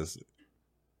franchises.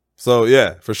 So,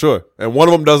 yeah, for sure. And one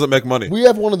of them doesn't make money. We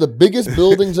have one of the biggest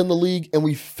buildings in the league, and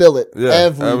we fill it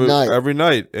every night. Every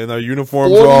night. And our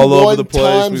uniforms are all over the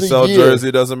place. We sell jerseys.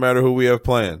 It doesn't matter who we have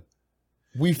playing.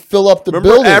 We fill up the building.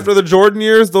 Remember after the Jordan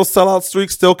years, those sellout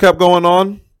streaks still kept going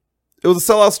on? It was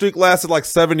a sellout streak lasted like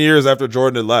 7 years after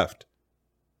Jordan had left.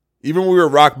 Even when we were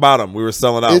rock bottom, we were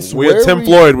selling out. We had Tim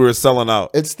Floyd, we were selling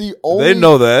out. It's the only. They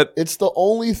know that. It's the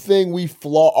only thing we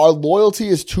flaw. Our loyalty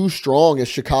is too strong as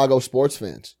Chicago sports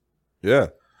fans. Yeah.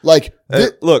 Like,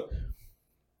 look,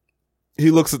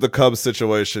 he looks at the Cubs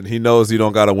situation. He knows you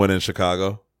don't got to win in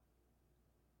Chicago.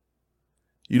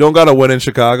 You don't got to win in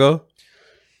Chicago.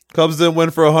 Cubs didn't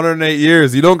win for 108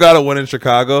 years. You don't got to win in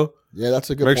Chicago. Yeah, that's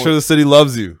a good point. Make sure the city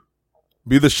loves you.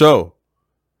 Be the show.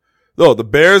 No, the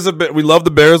Bears we love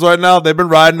the Bears right now. They've been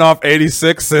riding off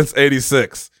 86 since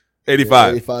 86.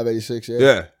 85. 85, 86, yeah.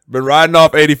 Yeah. Been riding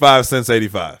off 85 since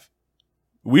 85.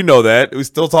 We know that. We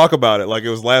still talk about it like it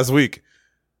was last week.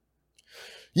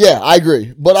 Yeah, I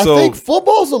agree. But I think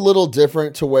football's a little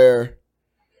different to where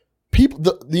people,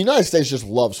 the United States just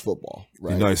loves football,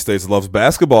 right? The United States loves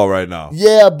basketball right now.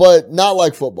 Yeah, but not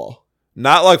like football.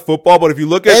 Not like football, but if you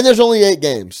look at... And there's only 8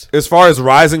 games. As far as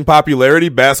rising popularity,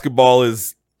 basketball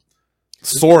is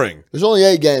soaring. There's only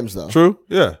 8 games, though. True,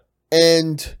 yeah.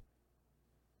 And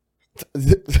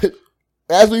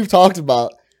as we've talked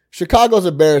about, Chicago's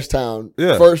a Bears town,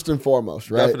 first and foremost,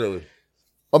 right? Definitely.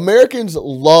 Americans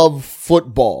love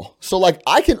football. So, like,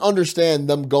 I can understand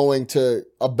them going to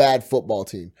a bad football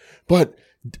team. But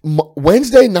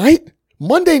Wednesday night,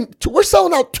 Monday, we're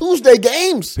selling out Tuesday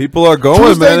games. People are going,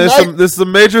 Tuesday man. This is a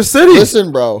major city.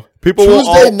 Listen, bro.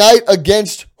 Tuesday night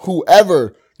against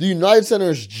whoever. The United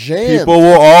Center is jammed. People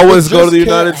will always go to the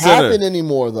United Center. It can't happen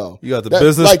anymore, though. You got the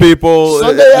business people.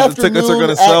 Sunday afternoon, tickets are going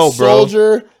to sell, bro.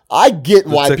 Soldier, I get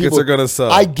why tickets are going to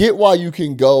sell. I get why you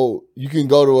can go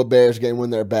to a Bears game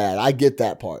when they're bad. I get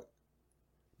that part.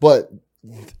 But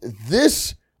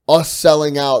us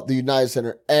selling out the United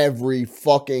Center every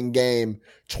fucking game,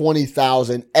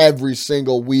 20,000 every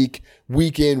single week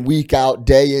in, week out,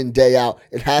 day in, day out,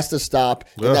 it has to stop.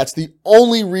 Yeah. And that's the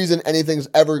only reason anything's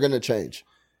ever going to change.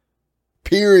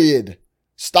 Period.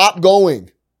 Stop going.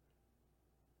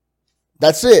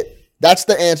 That's it. That's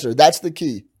the answer. That's the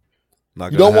key.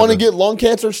 You don't want to get lung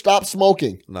cancer? Stop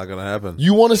smoking. Not going to happen.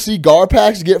 You want to see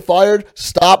Garpax get fired?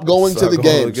 Stop going to the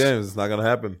games. It's not going to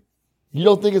happen. You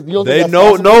don't think that's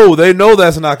possible? They know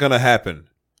that's not going to happen.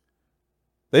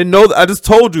 They know. I just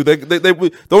told you. They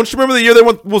don't you remember the year they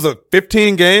went? Was it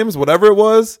 15 games? Whatever it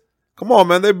was. Come on,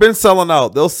 man. They've been selling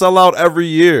out. They'll sell out every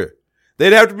year.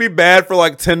 They'd have to be bad for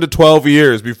like 10 to 12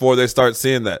 years before they start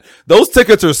seeing that. Those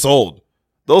tickets are sold.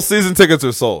 Those season tickets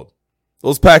are sold.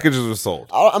 Those packages are sold.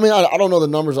 I mean, I don't know the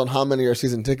numbers on how many are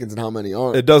season tickets and how many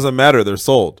aren't. It doesn't matter. They're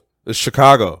sold. It's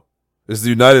Chicago. It's the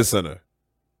United Center.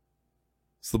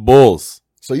 It's the Bulls.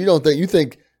 So you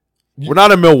think we're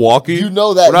not in Milwaukee. You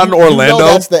know that. We're not in Orlando. You know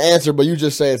that's the answer, but you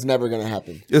just say it's never going to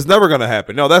happen. It's never going to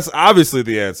happen. No, that's obviously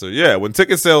the answer. Yeah, when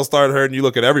ticket sales start hurting, you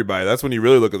look at everybody. That's when you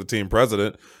really look at the team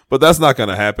president. But that's not going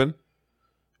to happen.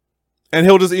 And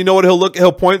he'll just, you know what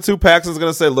he'll point to? Paxton's going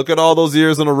to say, look at all those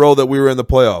years in a row that we were in the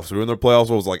playoffs. We were in the playoffs,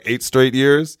 what was it, like 8 straight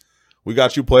years? We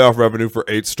got you playoff revenue for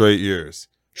 8 straight years.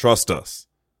 Trust us.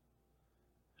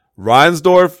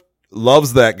 Reinsdorf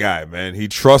loves that guy, man. He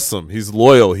trusts him. He's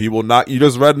loyal. He will not, you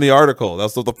just read in the article.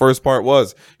 That's what the first part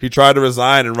was. He tried to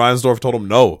resign and Reinsdorf told him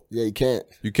no. Yeah, you can't.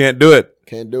 You can't do it.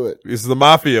 Can't do it. This is the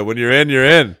mafia. When you're in, you're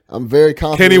in. I'm very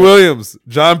confident. Kenny Williams,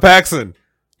 John Paxson,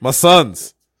 my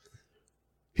sons.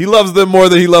 He loves them more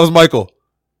than he loves Michael.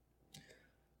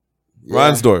 Yeah.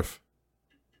 Reinsdorf.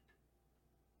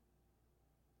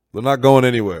 They're not going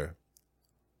anywhere.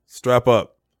 Strap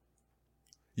up.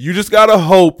 You just gotta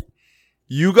hope.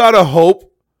 You gotta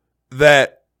hope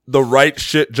that the right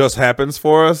shit just happens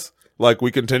for us. Like we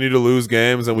continue to lose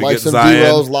games and we like get some Zion.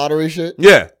 D-Rose lottery shit?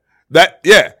 Yeah.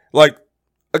 Like,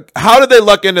 how did they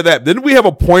luck into that? Didn't we have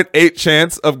a 0.8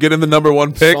 chance of getting the number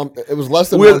 1 pick? It was less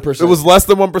than 1%. It was less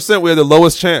than 1%. We had the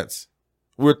lowest chance.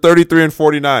 We were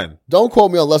 33-49. Don't quote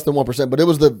me on less than 1%, but it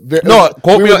was the it was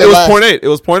 0.8. It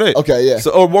was 0.8. Okay, yeah.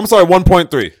 So, I'm sorry,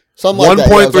 1.3. Something like that.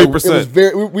 1.3%.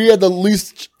 Yeah, we had the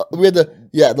least. We had the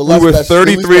less. We were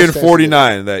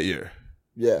 33-49 that year.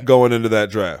 Yeah, going into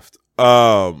that draft.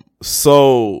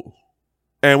 So,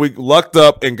 and we lucked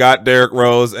up and got Derrick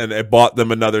Rose, and it bought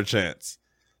them another chance.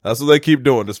 That's what they keep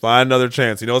doing. Just find another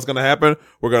chance. You know what's going to happen?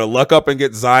 We're going to luck up and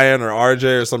get Zion or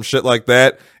RJ or some shit like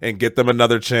that and get them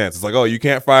another chance. It's like, oh, you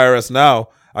can't fire us now.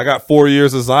 I got 4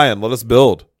 years of Zion. Let us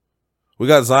build. We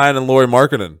got Zion and Lauri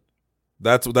Markkanen.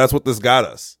 That's what this got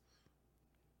us.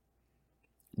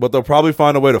 But they'll probably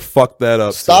find a way to fuck that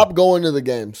up. Stop going to the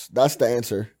games. That's the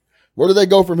answer. Where do they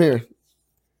go from here?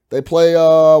 They play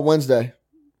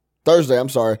Thursday, I'm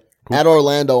sorry. At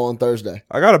Orlando on Thursday.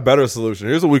 I got a better solution.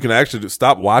 Here's what we can actually do.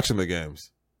 Stop watching the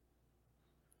games.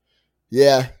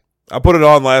 Yeah. I put it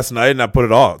on last night and I put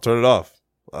it off. Turn it off.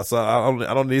 I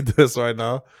don't need this right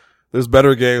now. There's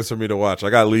better games for me to watch. I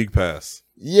got League Pass.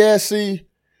 Yeah, see.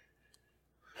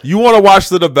 You want to watch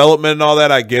the development and all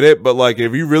that, I get it. But like,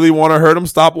 if you really want to hurt them,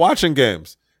 stop watching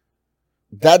games.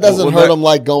 That doesn't hurt them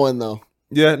like going, though.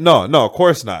 Yeah, no, of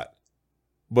course not.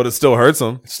 But it still hurts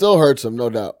them. It still hurts them, no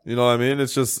doubt. You know what I mean?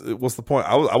 It's just, what's the point?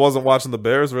 I wasn't watching the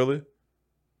Bears, really,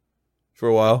 for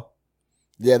a while.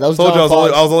 Yeah, that was I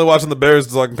was only watching the Bears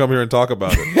so I can come here and talk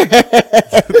about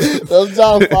it. Those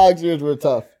John Fox years were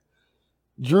tough.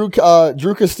 Drew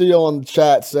Castillo on the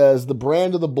chat says, the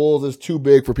brand of the Bulls is too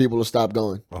big for people to stop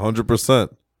going.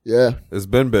 100%. Yeah. It's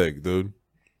been big, dude.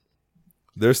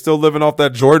 They're still living off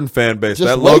that Jordan fan base. Just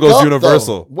that logo's up,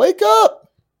 universal. Though. Wake up.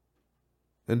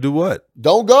 And do what?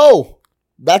 Don't go.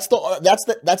 That's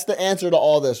the answer to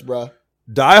all this, bro.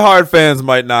 Diehard fans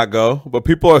might not go, but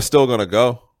people are still going to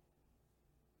go.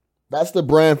 That's the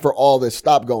brand for all this.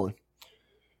 Stop going.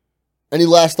 Any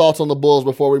last thoughts on the Bulls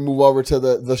before we move over to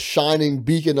the shining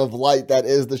beacon of light that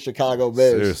is the Chicago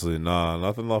Bears? Seriously,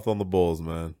 nothing left on the Bulls,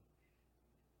 man.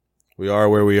 We are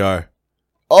where we are.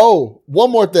 Oh,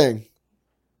 one more thing.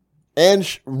 And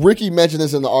Ricky mentioned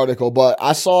this in the article, but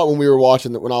I saw it when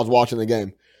I was watching the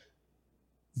game.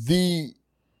 The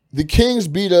Kings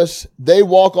beat us. They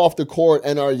walk off the court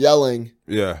and are yelling.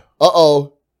 Yeah.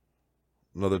 Uh-oh.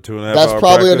 Another 2.5 That's hour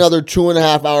probably practice. another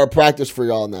 2.5 hour practice for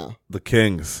y'all now. The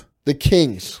Kings. The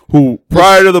Kings. Who,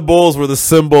 prior to the Bulls, were the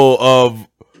symbol of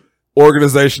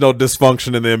organizational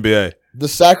dysfunction in the NBA. The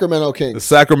Sacramento The Kings.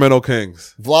 Sacramento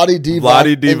Kings. Vlade Divac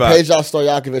Vlade and Divac. Peja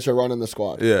Stojakovic are running the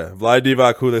squad. Yeah. Vlade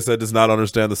Divac, who they said does not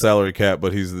understand the salary cap,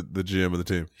 but he's the GM of the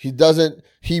team. He doesn't.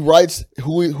 He writes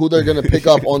who they're going to pick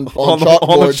up on On the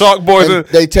chalkboards. chalkboards and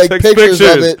they take takes pictures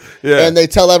of it, Yeah. and they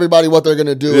tell everybody what they're going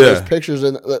to do. Yeah. There's pictures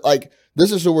and like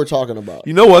this is who we're talking about.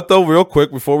 You know what though? Real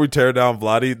quick before we tear down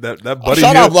Vlade, that Buddy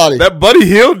shout out Hield, Vlade. that Buddy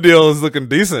Hield deal is looking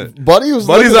decent. Buddy's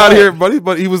Buddy's out here, but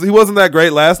he wasn't that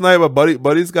great last night. But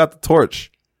Buddy's got the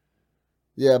torch.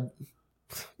 Yeah.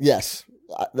 Yes.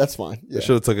 That's fine. They Yeah.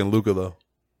 should have taken Luka though.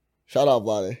 Shout out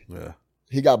Vlade. Yeah,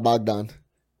 He got Bogdanovic.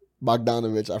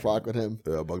 I rock with him.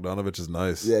 yeah. Bogdanovic is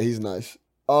nice. Yeah, he's nice.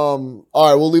 All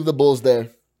right, we'll leave the Bulls there.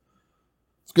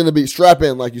 It's gonna be strap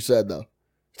in, like you said, though.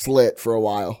 It's lit for a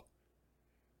while.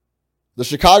 The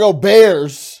Chicago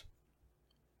Bears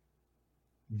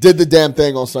did the damn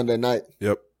thing on Sunday night.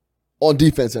 Yep. On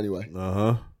defense, anyway.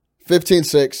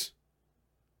 15-6.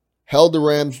 Held the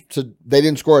Rams to. They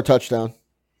didn't score a touchdown.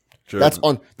 That's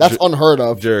unheard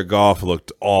of. Jared Goff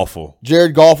looked awful.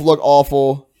 Jared Goff looked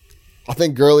awful. I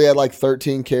think Gurley had like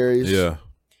 13 carries. Yeah.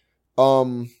 How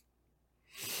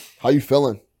you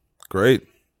feeling? Great.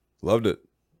 Loved it.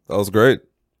 That was great.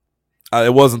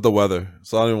 It wasn't the weather,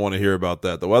 so I didn't want to hear about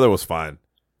that. The weather was fine.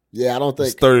 Yeah, I don't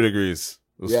It's think 30 degrees.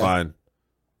 It was Yeah. fine.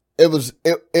 it was.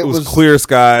 It was clear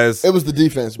skies. It was the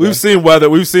defense. Man. We've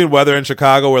seen weather in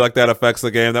Chicago where like that affects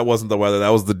the game. That wasn't the weather. That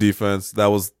was the defense. That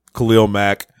was Khalil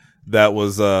Mack. That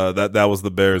was that was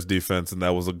the Bears defense, and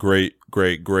that was a great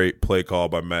play call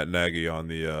by Matt Nagy on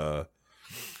the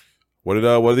what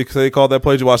did he say he called that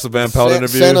play? Did you watch the Van Pelt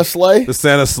interview? Santa Slay. The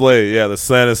Santa Slay, yeah, the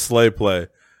Santa Slay play.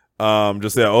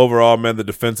 Overall, man, the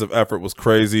defensive effort was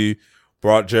crazy.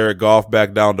 Brought Jared Goff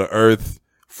back down to earth.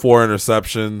 4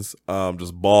 interceptions,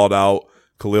 just balled out.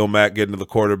 Khalil Mack getting to the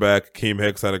quarterback. Keem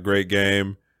Hicks had a great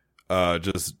game.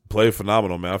 Just played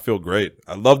phenomenal, man. I feel great.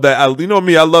 I love that. You know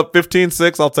me, I love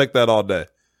 15-6. I'll take that all day.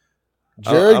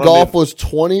 Jared Goff was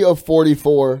 20 of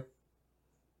 44,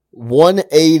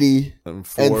 180, and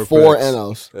 4 picks.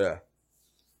 NOs. Yeah.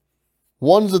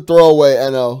 One's a throwaway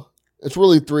NO. It's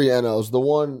really 3 NOs. The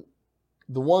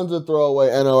one's a throwaway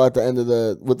NO at the end of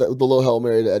with the little Hail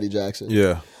Mary to Eddie Jackson.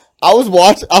 Yeah. I was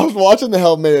watching the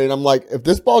Hail Mary, and I'm like, if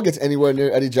this ball gets anywhere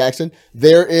near Eddie Jackson,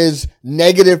 there is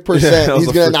negative percent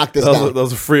he's going to knock this down. That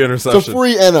was a free interception. It's a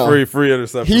free NO. Free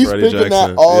interception He's for Eddie thinking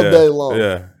Jackson. that all day long.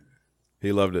 Yeah.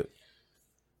 He loved it.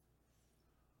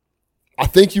 I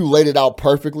think you laid it out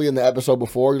perfectly in the episode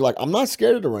before. You're like, I'm not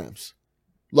scared of the Rams.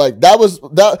 Like that was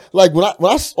that. Like when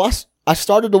I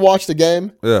started to watch the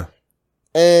game, Yeah.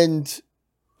 and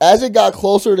as it got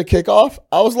closer to kickoff,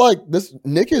 I was like, "This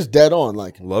Nick is dead on."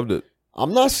 Like, Loved it.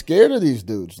 I'm not scared of these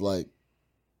dudes. Like,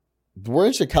 we're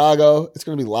in Chicago. It's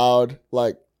gonna be loud.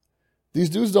 Like,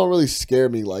 these dudes don't really scare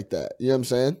me like that. You know what I'm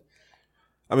saying?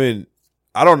 I mean,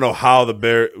 I don't know how the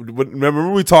Bears.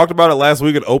 Remember we talked about it last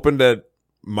week. It opened at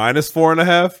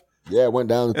 -4.5. Yeah, it went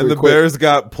down to 3 And the quick. Bears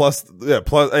got plus.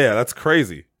 That's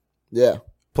crazy. Yeah,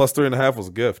 Plus 3.5 was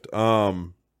a gift.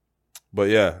 But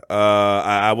yeah,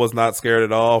 I was not scared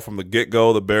at all from the get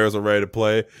go. The Bears were ready to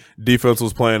play. Defense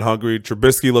was playing hungry.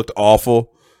 Trubisky looked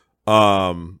awful.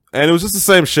 And it was just the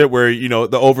same shit where,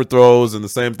 the overthrows and the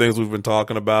same things we've been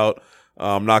talking about.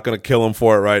 I'm not going to kill him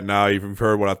for it right now. You've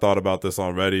heard what I thought about this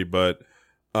already, but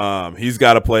he's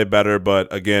got to play better.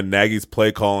 But again, Nagy's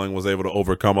play calling was able to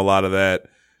overcome a lot of that.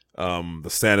 The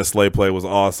Santa Slay play was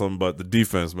awesome, but the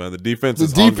defense, man, is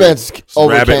defense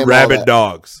hungry. overcame rabid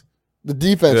dogs. the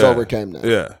defense Yeah. overcame that.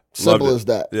 Yeah. Simple Loved it. as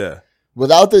that. Yeah.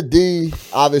 Without the D,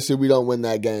 obviously we don't win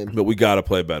that game. But we got to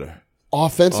play better on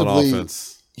Offensively,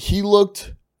 offense. he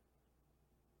looked.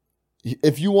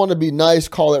 If you want to be nice,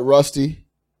 call it rusty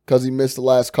because he missed the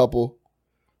last couple.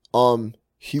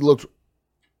 He looked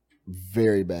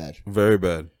very bad. Very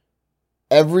bad.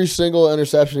 Every single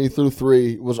interception he threw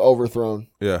 3 was overthrown.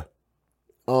 Yeah.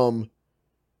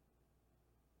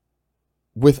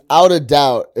 Without a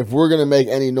doubt, if we're gonna make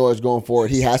any noise going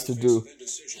forward, he has to do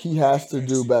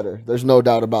better. There's no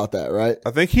doubt about that, right?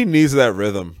 I think he needs that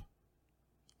rhythm.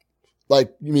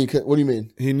 Like, you mean what do you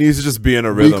mean? He needs to just be in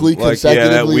a rhythm. Weekly,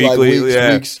 consecutively, that weekly,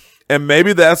 weeks. And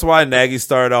maybe that's why Nagy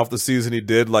started off the season he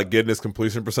did, like getting his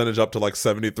completion percentage up to like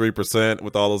 73%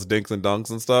 with all those dinks and dunks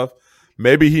and stuff.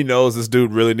 maybe he knows this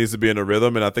dude really needs to be in a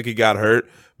rhythm, and I think he got hurt,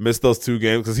 missed those 2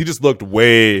 games because he just looked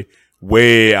way,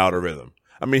 way out of rhythm.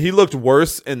 I mean, he looked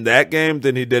worse in that game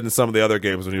than he did in some of the other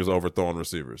games when he was overthrowing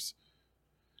receivers.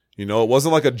 You know, it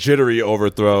wasn't like a jittery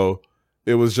overthrow.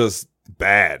 It was just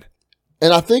bad.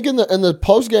 And I think in the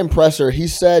post-game presser, he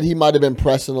said he might have been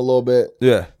pressing a little bit.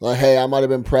 Yeah. Like, hey, I might have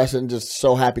been pressing, just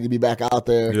so happy to be back out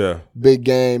there. Yeah. Big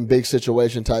game, big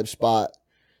situation type spot.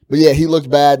 But yeah, he looked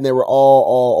bad, and they were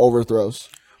all overthrows.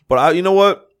 But you know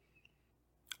what?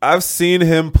 I've seen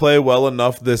him play well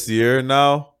enough this year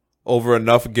now, over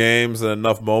enough games and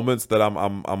enough moments that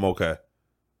I'm okay.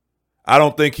 I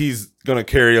don't think he's gonna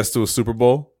carry us to a Super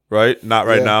Bowl, right? Not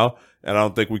right now. And I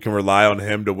don't think we can rely on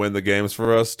him to win the games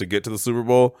for us to get to the Super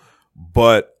Bowl.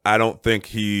 But I don't think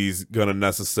he's gonna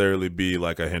necessarily be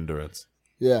like a hindrance.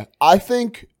 Yeah. I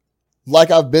think,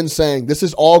 like I've been saying, this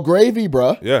is all gravy,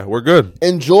 bruh. Yeah, we're good.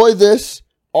 Enjoy this.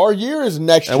 Our year is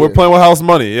next year. And we're playing with house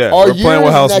money. Yeah. Our we're playing year with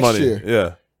is house next money. year.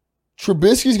 Yeah.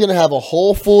 Trubisky's going to have a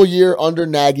whole full year under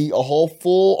Nagy, a whole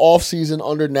full offseason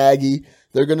under Nagy.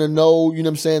 They're going to know, you know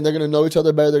what I'm saying? They're going to know each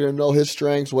other better. They're going to know his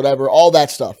strengths, whatever, all that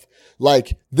stuff.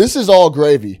 Like, this is all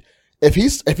gravy. If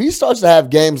he starts to have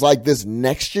games like this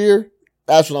next year,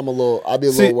 that's when I'd be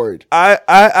a little worried.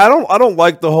 I don't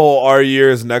like the whole our year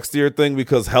is next year thing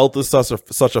because health is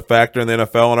such a factor in the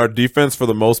NFL, and our defense for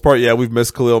the most part, yeah, we've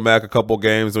missed Khalil Mack a couple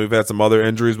games and we've had some other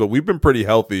injuries, but we've been pretty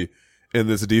healthy in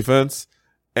this defense.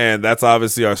 And that's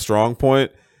obviously our strong point.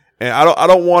 And I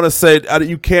don't want to say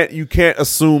you can't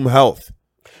assume health.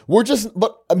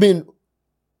 But I mean,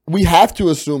 we have to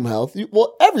assume health.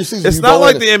 Well, every season it's not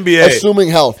like the NBA assuming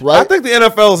health, right? I think the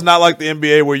NFL is not like the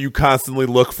NBA where you constantly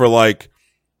look for like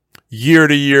year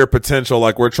to year potential.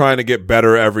 Like we're trying to get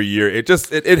better every year. It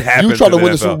happens. You try to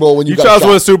win the Super Bowl when you got a shot. try to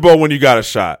win a Super Bowl when you got a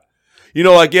shot. You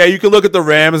know, like, yeah, you can look at the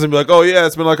Rams and be like, oh, yeah,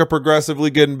 it's been like a progressively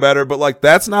getting better. But, like,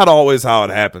 that's not always how it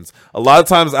happens. A lot of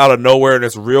times out of nowhere and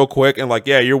it's real quick. And, like,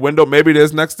 yeah, your window, maybe it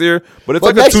is next year, but it's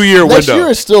like a 2-year window. Next year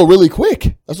is still really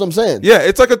quick. That's what I'm saying. Yeah,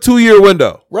 it's like a 2-year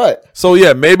window. Right. So,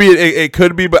 yeah, maybe it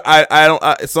could be, but I don't,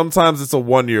 sometimes it's a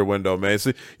 1-year window, man.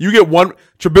 So you get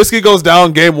Trubisky goes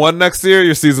down game 1 next year,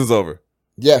 your season's over.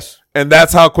 Yes. And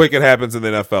that's how quick it happens in the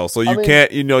NFL. So you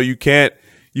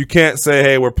can't say,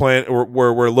 hey,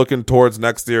 we're looking towards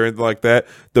next year and like that.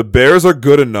 The Bears are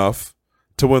good enough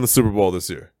to win the Super Bowl this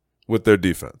year with their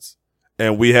defense.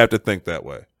 And we have to think that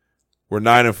way. We're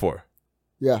 9-4.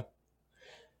 Yeah.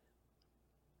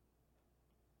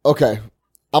 Okay.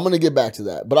 I'm going to get back to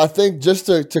that. But I think just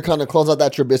to kind of close out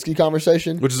that Trubisky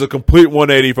conversation. Which is a complete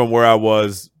 180 from where I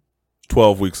was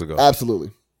 12 weeks ago.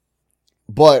 Absolutely.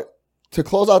 But to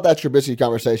close out that Trubisky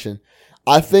conversation,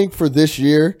 I think for this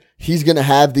year, he's going to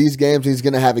have these games. He's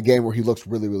going to have a game where he looks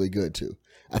really, really good too.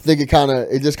 I think it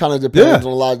just kind of depends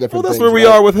on a lot of different things. Well, that's where we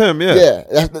are with him. Yeah.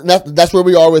 Yeah. That's where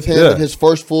we are with him in his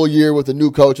first full year with a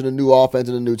new coach and a new offense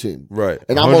and a new team. Right.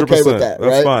 And I'm okay with that. That's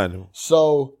right? fine.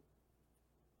 So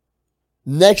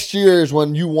next year is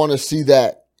when you want to see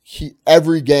that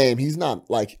every game, he's not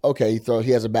like, okay,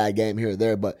 he has a bad game here or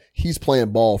there, but he's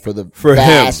playing ball for the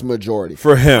vast majority.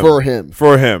 For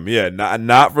him. Yeah.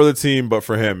 Not for the team, but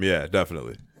for him. Yeah,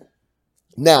 definitely.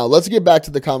 Now, let's get back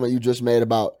to the comment you just made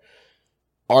about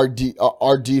our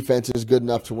defense is good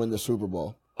enough to win the Super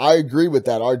Bowl. I agree with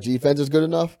that. Our defense is good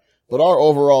enough, but our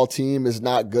overall team is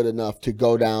not good enough to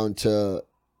go down to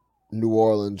New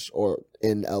Orleans or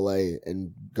in LA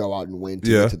and go out and win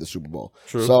to get to the Super Bowl.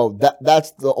 True. So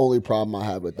that's the only problem I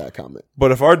have with that comment.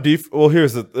 But if our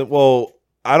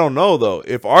I don't know though.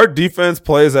 If our defense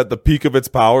plays at the peak of its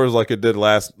powers like it did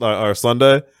last or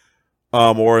Sunday,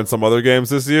 or in some other games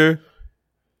this year,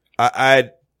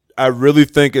 I really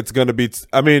think it's going to be.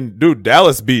 I mean, dude,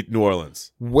 Dallas beat New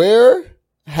Orleans. Where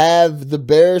have the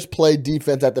Bears played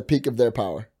defense at the peak of their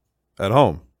power? At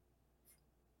home.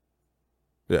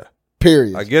 Yeah.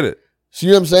 Period. I get it. See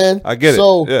what I'm saying? I get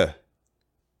it. Yeah.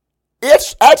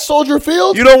 It's at Soldier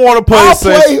Field. You don't want to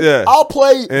play I'll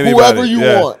play anybody. Whoever you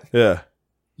want. Yeah.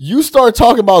 You start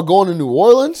talking about going to New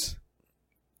Orleans.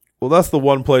 Well, that's the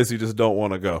one place you just don't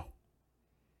want to go.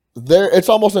 It's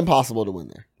almost impossible to win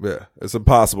there. Yeah, it's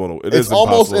impossible. It's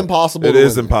almost impossible. It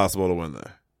is impossible to win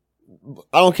there.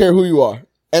 I don't care who you are.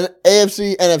 And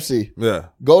AFC, NFC. Yeah.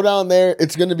 Go down there.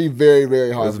 It's going to be very,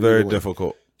 very hard. It's very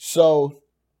difficult. So,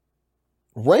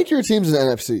 rank your teams in the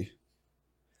NFC.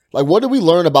 Like, what did we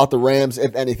learn about the Rams,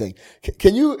 if anything?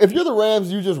 Can you, if you're the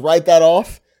Rams, you just write that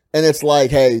off, and it's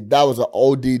like, hey, that was an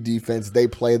OD defense. They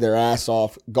played their ass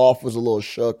off. Goff was a little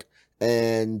shook,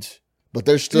 but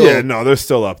they're still. Yeah, no, they're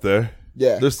still up there.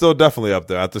 Yeah. They're still definitely up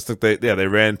there. I just think they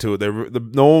ran to it.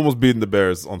 No one was beating the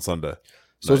Bears on Sunday.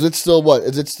 So is it still what?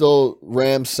 Is it still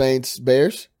Rams, Saints,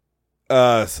 Bears?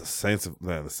 Saints,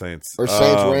 man, the Saints. Or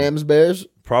Saints, Rams, Bears?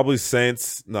 Probably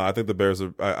Saints. No, I think the Bears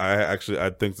are. I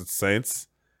think it's Saints,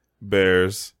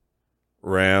 Bears,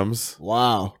 Rams.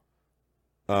 Wow.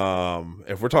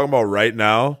 If we're talking about right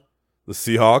now, the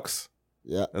Seahawks,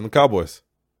 Yeah, and the Cowboys.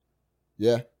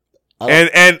 yeah.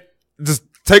 And just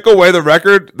take away the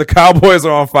record, the Cowboys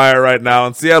are on fire right now,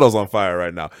 and Seattle's on fire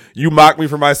right now. You mock me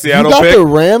for my Seattle pick.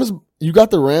 You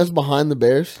got the Rams behind the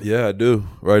Bears? Yeah, I do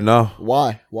right now.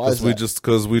 Why? Why is that?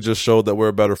 Because we just showed that we're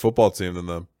a better football team than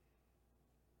them.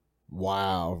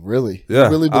 Wow, really? Yeah,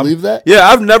 You really believe that? Yeah,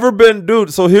 I've never been,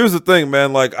 dude. So here's the thing,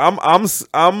 man. Like I'm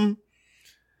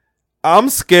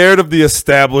scared of the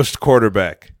established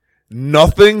quarterback.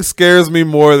 Nothing scares me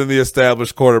more than the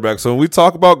established quarterback. So when we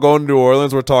talk about going to New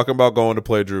Orleans, we're talking about going to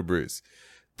play Drew Brees.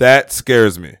 That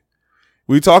scares me.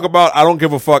 We talk about I don't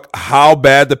give a fuck how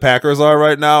bad the Packers are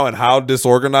right now and how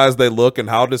disorganized they look and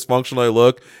how dysfunctional they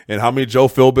look and how many Joe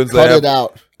Philbins they have.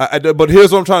 Cut it out. But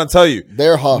here's what I'm trying to tell you.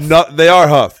 They're huff. They are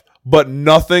huff. But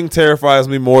nothing terrifies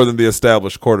me more than the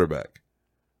established quarterback.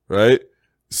 Right?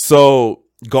 So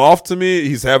Goff, to me,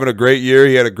 he's having a great year.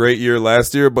 He had a great year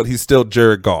last year, but he's still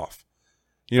Jared Goff.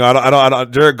 You know, I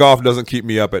don't. Jared Goff doesn't keep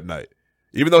me up at night,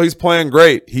 even though he's playing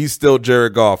great. He's still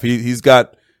Jared Goff. He's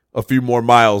got a few more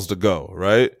miles to go,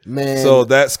 right? Man. So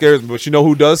that scares me. But you know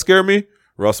who does scare me?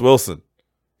 Russ Wilson.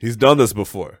 He's done this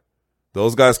before.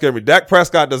 Those guys scare me. Dak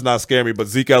Prescott does not scare me, but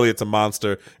Zeke Elliott's a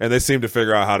monster, and they seem to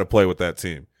figure out how to play with that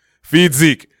team. Feed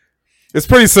Zeke. It's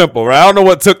pretty simple, right? I don't know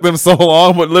what took them so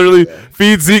long, but literally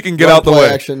feed Zeke and get out the way.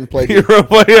 Action, play D. Run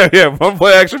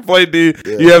play action, play D.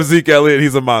 Yeah. You have Zeke Elliott.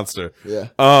 He's a monster. Yeah.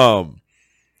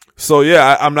 So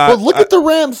yeah, I'm not. But look at the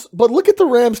Rams. But look at the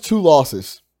Rams' 2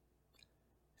 losses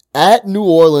at New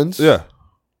Orleans. Yeah.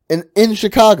 And in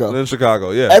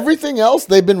Chicago. Yeah. Everything else,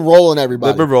 they've been rolling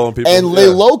everybody. They've been rolling people. And they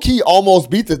low key almost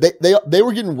beat they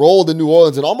were getting rolled in New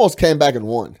Orleans and almost came back and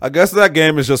won. I guess that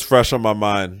game is just fresh on my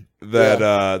mind.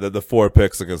 That the 4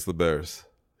 picks against the Bears.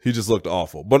 He just looked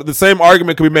awful. But the same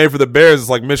argument could be made for the Bears. It's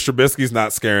like Mitch Trubisky's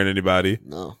not scaring anybody.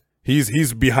 No.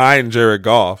 He's behind Jared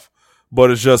Goff. But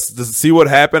it's just to see what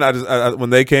happened. When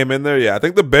they came in there, yeah, I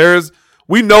think the Bears.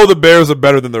 We know the Bears are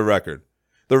better than their record.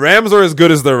 The Rams are as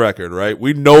good as their record, right?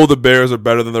 We know the Bears are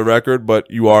better than the record, but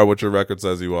you are what your record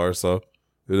says you are, so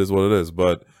it is what it is.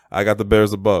 But I got the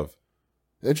Bears above.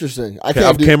 Interesting. I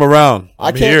came around.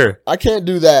 I'm here. I can't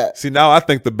do that. See, now I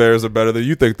think the Bears are better than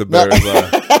you think the Bears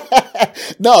are.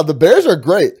 No, the Bears are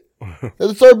great. They're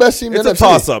the third best team in the NFC. It's a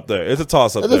toss-up there. It's a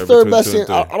toss-up there. They're the third best team.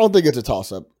 I don't think it's a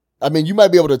toss-up. I mean, you might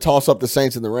be able to toss up the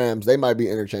Saints and the Rams. They might be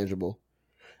interchangeable.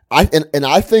 I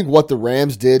think what the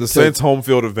Rams did. The Saints' home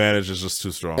field advantage is just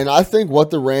too strong. And I think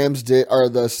what the Rams did, or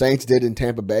the Saints did in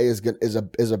Tampa Bay, is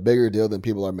a bigger deal than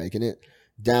people are making it.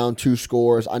 Down 2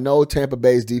 scores. I know Tampa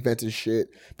Bay's defense is shit,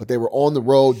 but they were on the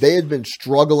road. They had been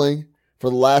struggling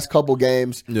for the last couple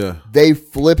games. Yeah. They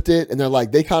flipped it, and they're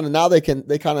like, they kind of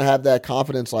have that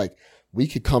confidence, like, we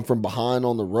could come from behind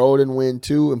on the road and win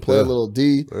too and play a little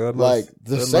D. Like,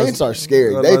 the Saints are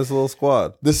scary. They nice little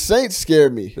squad. The Saints scare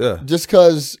me. Yeah. Just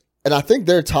because, and I think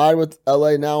they're tied with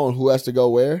LA now on who has to go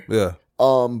where. Yeah.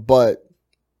 But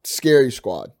scary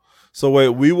squad. So wait,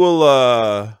 we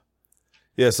will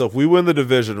so if we win the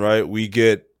division, right, we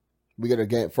get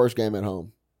a first game at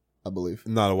home, I believe.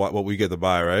 Not what we get the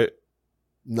bye, right?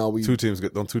 No, 2 teams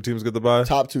get the bye.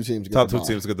 Top 2 teams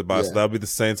get the bye. Yeah. So that'll be the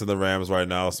Saints and the Rams right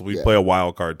now. So we play a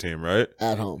wild card team, right?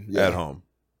 At home. Yeah. At home.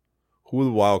 Who will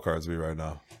the wild cards be right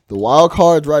now? The wild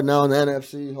cards right now in the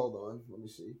NFC. Hold on, let me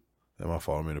see. Am I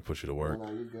following me to push you to work?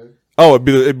 No, you're good. Oh, it'd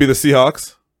be the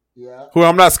Seahawks. Yeah. Who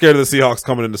I'm not scared of the Seahawks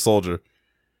coming into Soldier.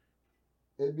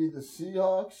 It'd be the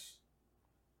Seahawks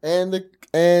and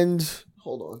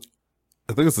hold on.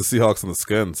 I think it's the Seahawks and the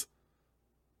Skins.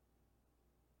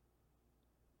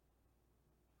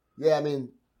 Yeah, I mean,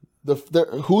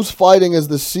 who's fighting is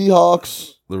the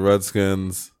Seahawks, the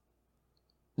Redskins.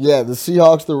 Yeah, the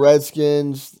Seahawks, the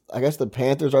Redskins. I guess the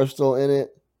Panthers are still in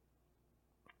it.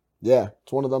 Yeah,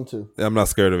 it's one of them too. Yeah, I'm not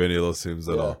scared of any of those teams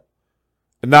at all.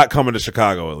 And not coming to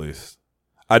Chicago, at least.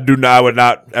 I would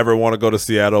not ever want to go to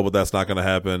Seattle, but that's not going to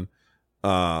happen.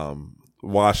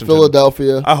 Washington,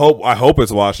 Philadelphia. I hope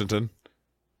it's Washington.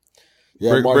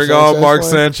 Yeah, bring on Mark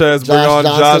Sanchez. Bring on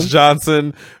Josh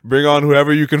Johnson. Bring on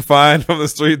whoever you can find from the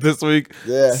street this week.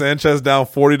 Yeah. Sanchez down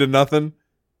 40-0.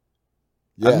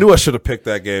 Yeah. I knew I should have picked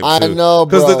that game. I know,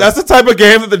 bro. Because that's the type of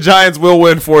game that the Giants will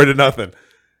win 40-0.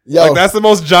 Yo, Like, that's the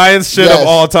most Giants shit Yes. of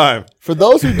all time. for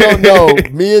those who don't know,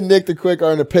 me and Nick the Quick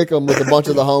are in a pick'em with a bunch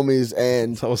of the homies,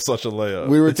 and That was such a layup.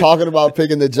 we were talking about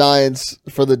picking the Giants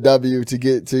for the W to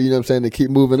get to, you know what I'm saying, to keep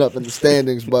moving up in the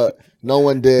standings, but no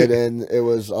one did, and it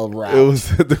was a wrap. It was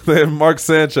they had Mark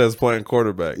Sanchez playing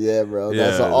quarterback. Yeah, bro. Yeah,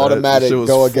 That's an that automatic shit was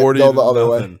go 40 the other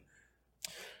way. nothing.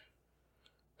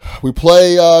 We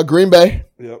play Green Bay.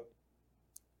 Yep.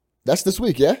 That's this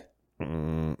week, yeah?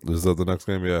 Is that the next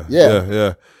game? Yeah.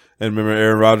 Yeah. And remember,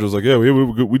 Aaron Rodgers was like, "Yeah,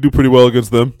 we do pretty well against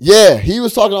them." Yeah, he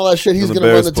was talking all that shit. He's And the going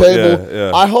to run the Bears table.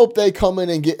 yeah. I hope they come in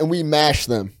and we mash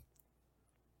them.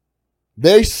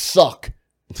 They suck.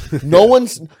 I don't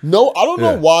know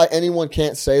Yeah. why anyone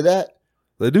can't say that.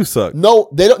 They do suck. No,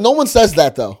 they don't. No one says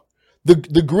that though. The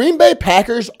Green Bay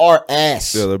Packers are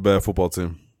ass. Yeah, they're a bad football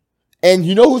team. And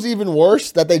you know who's even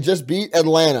worse? That they just beat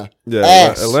Atlanta. Yeah,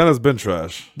 Ass. Atlanta's been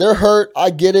trash. They're hurt. I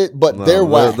get it, but No, they're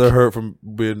whack. They're hurt from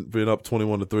being up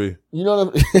 21-3. You know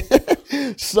what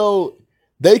I'm So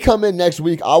they come in next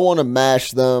week. I want to mash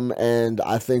them, and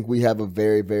I think we have a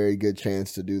very, very good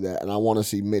chance to do that. And I want to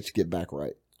see Mitch get back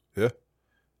right. Yeah.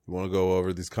 You want to go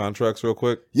over these contracts real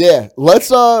quick? Yeah,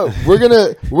 let's we're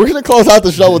gonna close out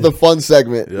the show with a fun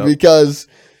segment Yep. because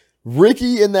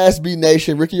Ricky in the SB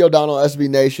Nation, Ricky O'Donnell SB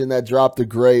Nation, that dropped the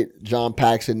great John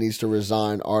Paxson needs to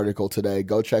resign article today.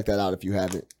 Go check that out if you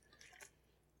haven't.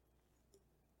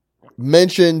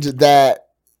 Mentioned that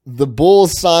the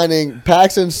Bulls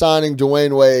Paxson signing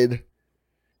Dwayne Wade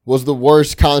was the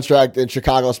worst contract in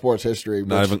Chicago sports history.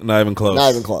 Not even close. Not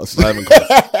even close. Not even close.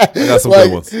 I got some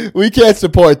good ones. We can't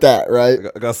support that, right?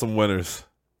 I got some winners.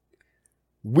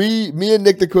 Me and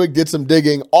Nick the Quick did some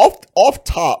digging off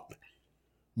top.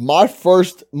 My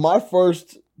first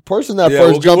person that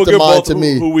first jumped to mind to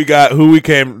me. Who we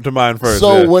came to mind first.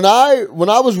 So yeah. when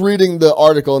I was reading the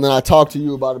article and then I talked to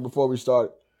you about it before we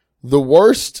start, the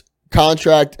worst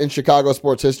contract in Chicago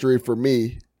sports history for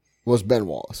me was Ben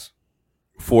Wallace.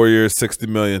 4 years, $60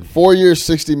 million. 4 years,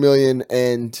 $60 million,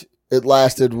 and it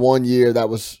lasted 1 year. That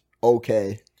was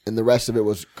okay, and the rest of it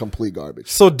was complete garbage.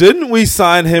 So didn't we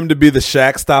sign him to be the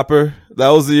Shaq stopper? That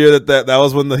was the year that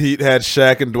was when the Heat had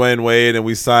Shaq and Dwayne Wade, and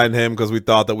we signed him because we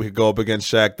thought that we could go up against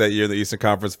Shaq that year in the Eastern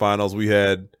Conference Finals. We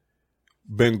had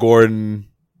Ben Gordon,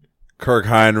 Kirk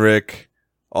Heinrich,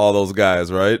 all those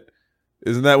guys, right?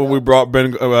 Isn't that when we brought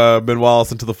Ben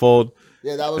Wallace into the fold?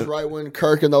 Yeah, that was right when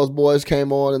Kirk and those boys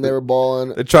came on and they were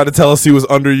balling. They tried to tell us he was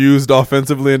underused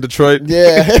offensively in Detroit.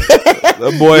 Yeah.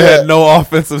 That boy had no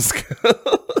offensive skill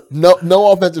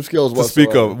No offensive skills to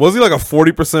whatsoever. speak of. Was he like a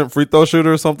 40% free throw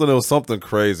shooter or something? It was something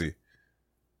crazy.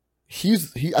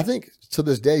 I think to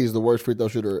this day he's the worst free throw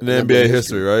shooter In NBA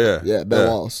history, right? Yeah. Yeah, Ben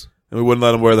Wallace. And we wouldn't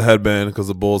let him wear the headband because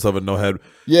the Bulls have a no head.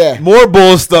 Yeah. More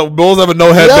Bulls stuff. Bulls have a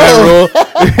no headband rule.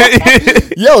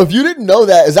 Yo, if you didn't know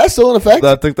that, is that still in effect?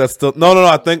 I think that's still no.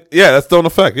 I think that's still in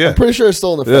effect. Yeah, I'm pretty sure it's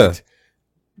still in effect.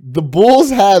 The Bulls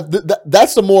have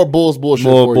that's the more Bulls bullshit.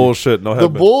 more for bullshit. you. No The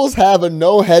headband. Bulls have a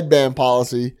no headband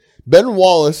policy. Ben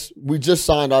Wallace, we just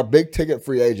signed our big ticket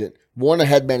free agent. Worn a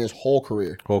headband his whole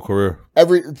career. Whole career.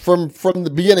 From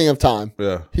the beginning of time.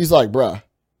 Yeah, He's like, bruh,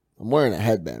 I'm wearing a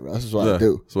headband, bro. This is what I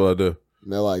do. That's what I do.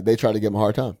 And they're like, they try to give him a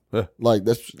hard time. Yeah. Like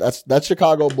that's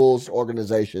Chicago Bulls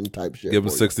organization type shit. Give him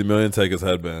for you. $60 million. Take his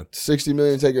headband. $60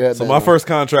 million, take your headband. So my off. first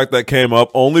contract that came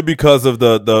up only because of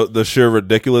the sheer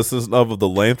ridiculousness of the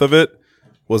length of it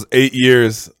was 8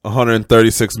 years,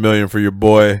 $136 million for your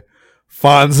boy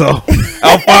Alfonso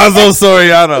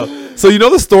Soriano. So you know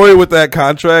the story with that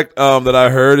contract that I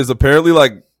heard is apparently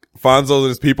like Fonzo and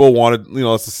his people wanted,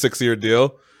 it's a 6-year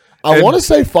deal. I want to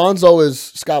say Fonzo is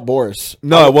Scott Boras.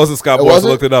 No, it wasn't Scott It Boras. I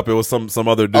wasn't? looked it up. It was some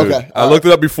other dude. Okay, I looked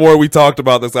it up before we talked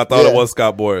about this. I thought Yeah. it was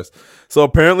Scott Boras. So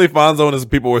apparently Fonzo and his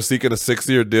people were seeking a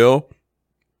 6-year deal,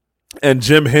 and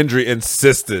Jim Hendry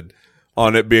insisted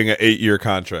on it being an 8-year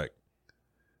contract.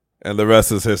 And the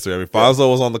rest is history. I mean, Fonzo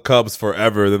was on the Cubs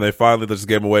forever. Then they finally just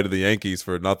gave him away to the Yankees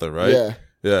for nothing, right? Yeah.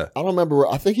 Yeah. I don't remember.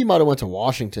 I think he might have went to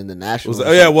Washington, the Nationals.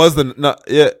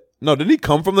 No, didn't he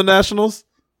come from the Nationals?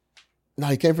 No,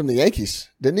 he came from the Yankees,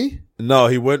 didn't he? No,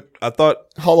 he went. I thought.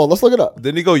 Hold on, let's look it up.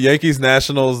 Didn't he go Yankees,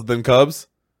 Nationals, then Cubs?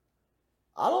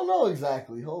 I don't know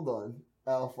exactly. Hold on.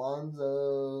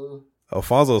 Alfonso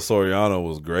Soriano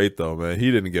was great though, man.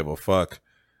 He didn't give a fuck.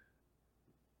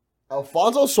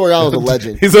 Alfonso Soriano's a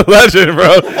legend. He's a legend,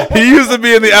 bro. He used to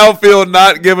be in the outfield,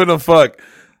 not giving a fuck.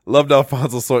 Loved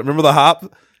Alfonso Soriano. Remember the hop?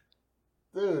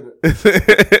 Dude, hold on.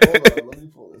 Let me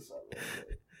pull this up.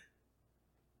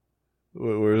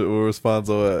 Where was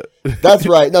Fonzo at? That's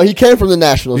right. No, he came from the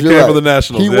Nationals. He You're came right. from the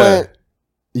Nationals. He went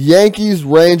Yankees,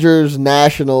 Rangers,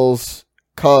 Nationals,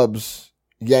 Cubs,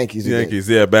 Yankees. again. Yankees.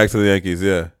 Yeah, back to the Yankees.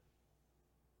 Yeah.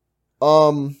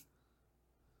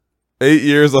 8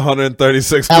 years,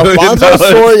 $136 million. Alfonso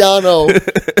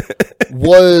Soriano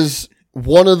was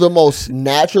one of the most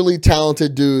naturally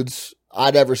talented dudes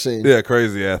I'd ever seen. Yeah,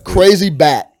 crazy athlete. Crazy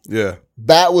bat. Yeah.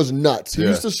 Bat was nuts. He Yeah.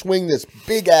 used to swing this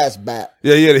big ass bat.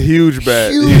 Yeah, he had a huge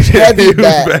bat. Huge, heavy Huge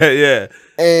bat. yeah.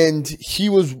 And he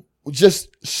was just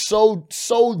so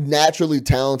naturally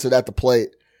talented at the plate.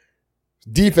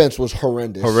 Defense was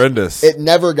horrendous. Horrendous. It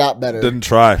never got better. Didn't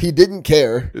try. He didn't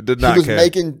care. It did not He was care.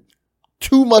 making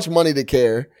too much money to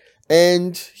care.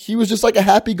 And he was just like a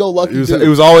happy-go-lucky dude. He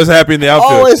was always happy in the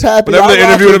outfield. Always happy. Whenever they I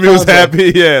interviewed him, he was Alfonso.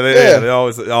 happy. Yeah, they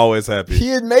always happy. He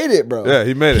had made it, bro. Yeah,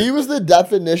 he made it. He was the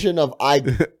definition of I made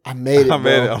it, I made it.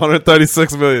 bro.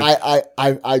 136 million.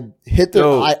 I hit the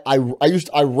Yo.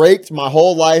 I raked my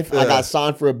whole life. I Yeah. got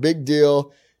signed for a big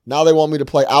deal. Now they want me to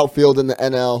play outfield in the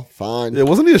NL. Fine. Yeah,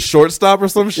 wasn't he a shortstop or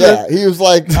some shit? Yeah, he was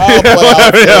like, I'll play Whatever,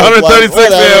 outfield. yeah, 136, Like,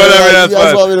 yeah, whatever, Like, that's you guys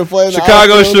fine. want me to play in the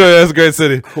Chicago, outfield? sure, that's a great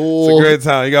city. Cool. It's a great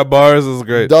town. You got bars. It's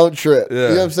great. Don't trip. Yeah. You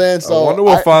know what I'm saying? So I wonder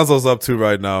what Fonzo's up to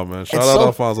right now, man. Shout out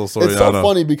Alfonso Soriano. It's so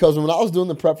funny because when I was doing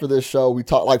the prep for this show, we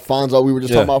talked like Fonzo. We were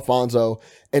just talking about Fonzo,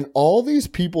 and all these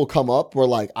people come up were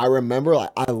like, I remember, like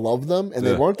I love them, and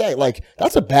they Yeah. weren't that like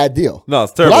that's a bad deal. No,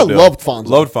 it's But terrible. I deal. loved Fonzo.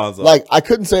 Loved Fonzo. Like I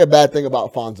couldn't say a bad thing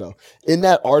about Fonzo. In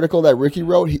that article that Ricky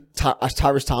wrote,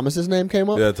 Tyrus Thomas's name came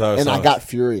up, Yeah, Tyrus and I Thomas. got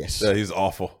furious. Yeah, he's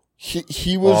awful.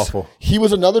 He was Awful. he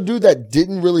was another dude that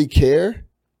didn't really care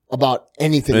about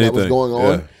anything that was Anything, going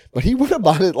on, yeah. but he went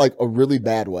about it like a really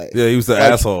bad way. Yeah, he was the Like,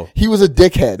 asshole. He was a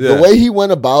dickhead. Yeah. The way he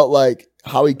went about like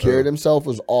how he carried himself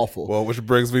was awful. Well, which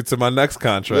brings me to my next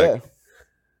contract. yeah.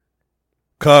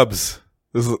 Cubs.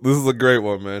 This is a great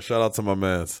one, man. Shout out to my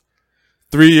mans.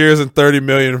 3 years and $30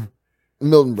 million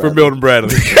Milton for Bradley. Milton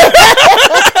Bradley.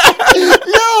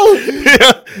 Yo,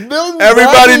 Yeah. Milton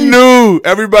Everybody Bradley,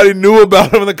 Everybody knew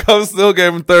about him, and the Cubs still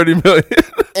gave him $30 million.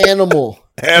 animal,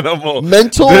 Animal.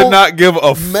 mental, Did not give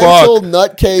a mental fuck.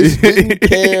 nutcase. Didn't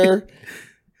care.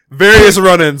 Various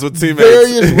run-ins with teammates.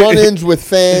 Various run-ins with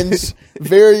fans.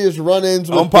 Various run-ins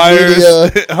with Umpires.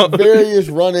 the media, various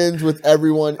run-ins with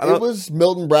everyone. don't- It was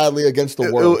Milton Bradley against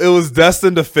the world. It was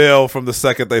destined to fail from the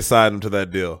second they signed him to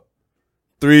that deal.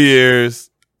 3 years,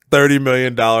 $30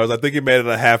 million. I think he made it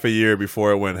a half a year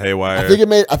before it went haywire. It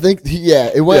went. Yeah,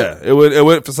 it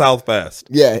went for south fast.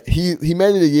 Yeah, he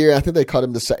made it a year. I think they cut him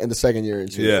in the second year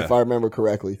into Yeah. if I remember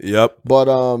correctly. Yep. But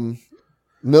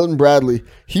Milton Bradley,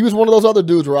 he was one of those other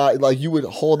dudes where you would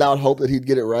hold out hope that he'd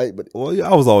get it right, but Well, yeah,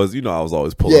 I was always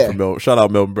pulling Yeah. for Milton. Shout out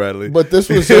Milton Bradley. but this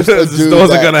was just a It just dude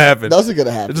wasn't that gonna happen. Wasn't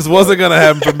gonna happen. It just wasn't gonna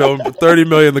happen for Milton. $30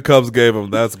 million the Cubs gave him.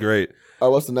 That's great. All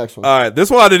right, what's the next one? All right, this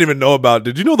one I didn't even know about.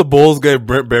 Did you know the Bulls gave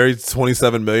Brent Berry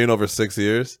 $27 million over 6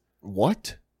 years?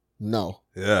 What? No.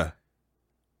 Yeah,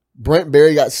 Brent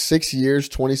Berry got 6 years,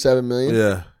 $27 million.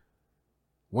 yeah.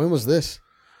 When was this?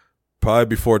 Probably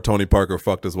before Tony Parker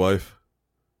fucked his wife.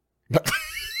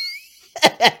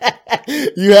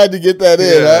 You had to get that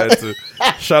in, huh? that's it.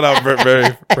 Shout out Brent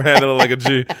Berry for handling it like a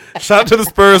G. Shout out to the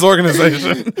Spurs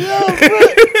organization.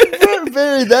 Brent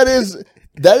Berry, that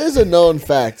is a known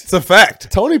fact. It's a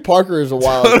fact. Tony Parker is a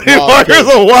wild. Tony wild Parker's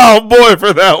kid. a wild boy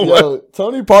for that one. Yo,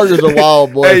 Tony Parker's a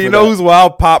wild boy. Hey, for you know that. who's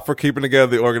wild? Pop for keeping together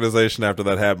the organization after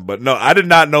that happened. But no, I did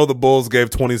not know the Bulls gave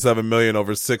 $27 million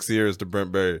over 6 years to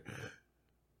Brent Berry.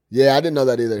 Yeah, I didn't know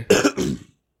that either.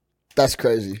 That's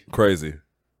crazy. Crazy.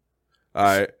 All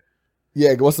right,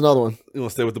 Yeah, what's another one? you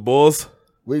want to stay with the Bulls?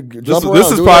 This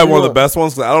This is probably one of the best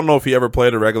ones. 'Cause I don't know if he ever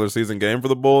played a regular season game for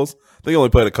the Bulls. I think he only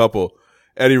played a couple.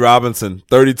 Eddie Robinson,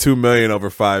 $32 million over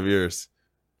 5 years.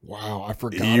 Wow, I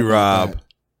forgot. E-Rob. About that.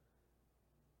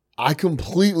 I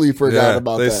completely forgot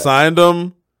about they that. signed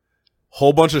him.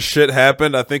 Whole bunch of shit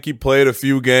happened. I think he played a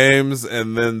few games,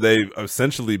 and then they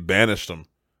essentially banished him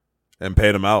and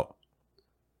paid him out.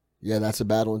 Yeah, that's a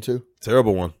bad one too.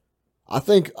 Terrible one. I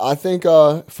think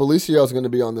Felicio is going to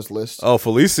be on this list. Oh,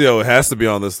 Felicio has to be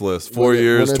on this list. 4 When it-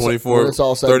 years, when it's- 24, when it's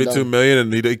all said and 32 done. million,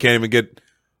 and he can't even get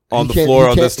on He the can't- floor he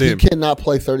on can't- this team. He cannot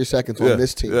play 30 seconds on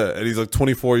this team. Yeah, and he's like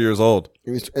 24 years old.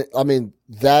 I mean,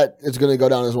 that is going to go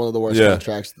down as one of the worst Yeah.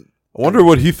 contracts. I wonder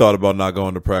what he thought about not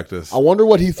going to practice. I wonder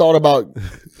what he thought about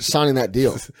signing that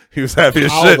deal. He was happy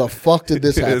as How shit. the fuck did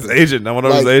this happen? His agent. I wonder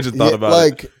what his agent thought about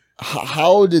it.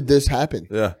 How did this happen?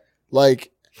 Yeah.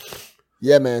 Like,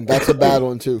 yeah, man, that's a bad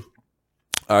one too.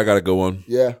 I got a good one.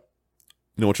 Yeah, You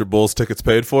know what your Bulls tickets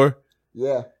paid for?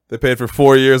 yeah, They paid for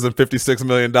 4 years and $56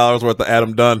 million worth of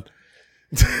Adam Dunn.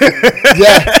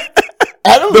 yeah.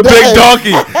 Adam The Dunn, big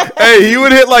donkey. Hey, he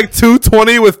would hit like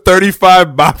 220 with 35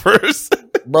 boppers.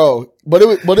 bro. But it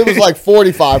was like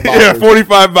 45 boppers. Yeah,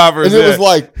 45 boppers. and it was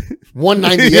like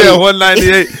 198. Yeah,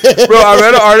 198. Bro, I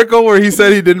read an article where he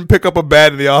said he didn't pick up a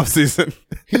bat in the offseason.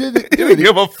 He didn't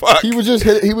give a fuck. He would just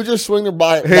hit it. He would just swing the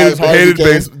by as hard as he can.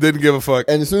 base, didn't give a fuck.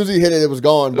 And as soon as he hit it, it was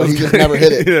gone. But he just never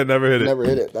hit it. Yeah, never hit it. Never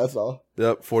hit it. That's all.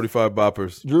 Yep, 45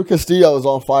 boppers. Drew Castillo is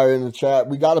on fire in the chat.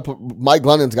 We got to put Mike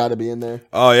Glennon's got to be in there.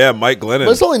 Oh yeah, Mike Glennon.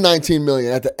 But it's only $19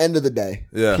 million at the end of the day.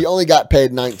 Yeah. He only got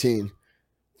paid 19.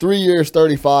 3 years,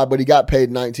 35, but he got paid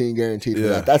 19 guaranteed for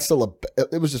that. That's still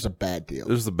it was just a bad deal.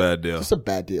 This is a bad deal. Just a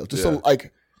bad deal. Just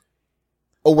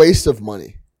a waste of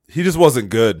money. He just wasn't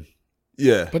good.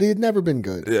 Yeah. But he had never been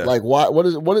good. Yeah. Like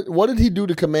what did he do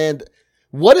to command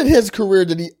what in his career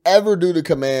did he ever do to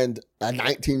command a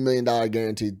 $19 million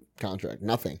guaranteed contract?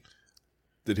 Nothing.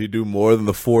 Did he do more than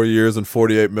the 4 years and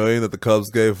 $48 million that the Cubs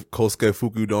gave Kosuke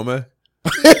Fukudome?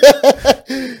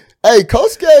 Hey,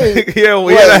 Kosuke. Yeah,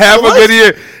 we had a half a good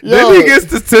year. Didn't he get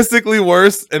statistically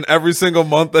worse in every single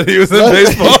month that he was in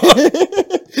baseball?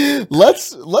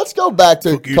 Let's go back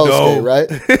to Kosuke, right?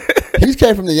 He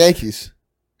came from the Yankees.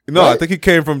 No, right? I think he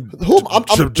came from No,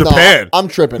 Japan. I'm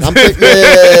tripping.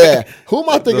 Yeah. Who am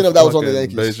I thinking of that was on the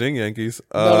Yankees? Beijing Yankees.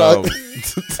 No.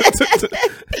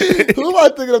 Who am I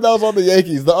thinking of that was on the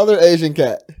Yankees? The other Asian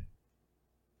cat.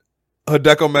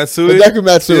 Hideko Matsui. Yeah.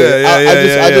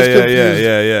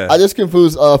 I just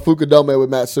confused Fukudome with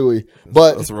Matsui.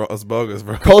 But that's bogus,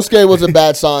 bro. Kosuke was a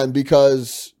bad sign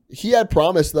because he had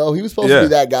promise, though. He was supposed to be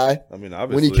that guy. I mean,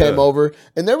 obviously, when he came over.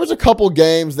 And there was a couple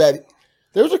games that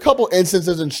there was a couple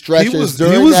instances and stretches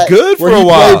he was that good for where a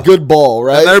while. He played good ball,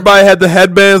 right? And everybody had the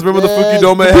headbands. Remember the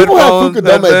Fukudome headphones? People had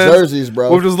Fukudome jerseys,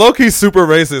 bro. Which was low-key super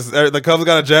racist. The Cubs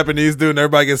got a Japanese dude and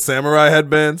everybody gets samurai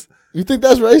headbands. You think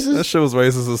that's racist? That shit was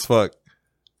racist as fuck.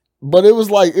 But it was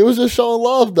just showing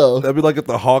love, though. That'd be like if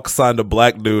the Hawks signed a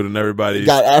black dude and everybody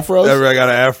got afros. Everybody got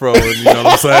an afro, and you know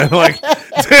what I'm saying? Like,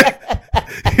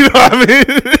 you know what I mean?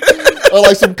 Or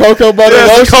like some cocoa butter.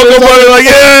 Yeah, some cocoa butter. Like,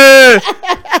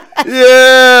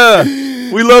 yeah,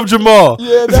 we love Jamal.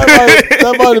 Yeah,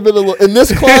 that might have been a little in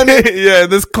this climate. Yeah,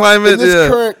 in this climate,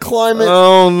 current climate.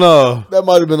 Oh no, that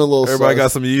might have been a little. Everybody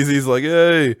got some Yeezys. Like,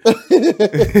 yay.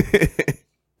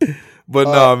 But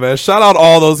no, man. Shout out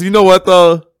all those. You know what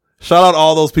though? Shout out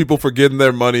all those people for getting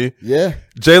their money. Yeah.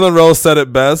 Jalen Rose said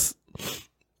it best.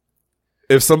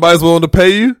 If somebody's willing to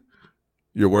pay you,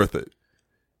 you're worth it.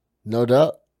 No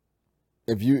doubt.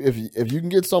 If you can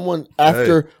get someone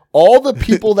after all the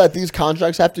people that these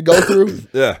contracts have to go through,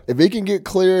 if it can get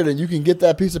cleared and you can get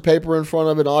that piece of paper in front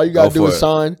of it, all you got to do is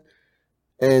sign,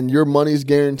 and your money's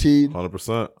guaranteed.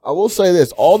 100%. I will say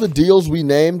this: all the deals we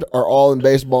named are all in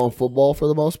baseball and football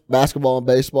basketball and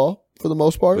baseball for the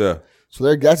most part. Yeah.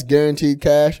 So that's guaranteed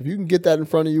cash. If you can get that in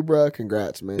front of you, bro,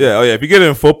 congrats, man. Yeah, If you get it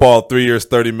in football, 3 years,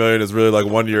 $30 million is really like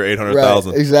 1 year,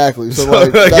 800,000. Right, exactly. So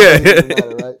like, that doesn't even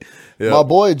matter, right? Yeah. My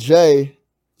boy Jay,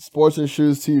 Sports and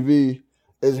Shoes TV,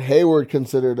 is Hayward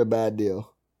considered a bad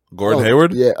deal? Gordon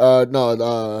Hayward?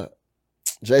 Yeah.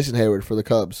 Jason Hayward for the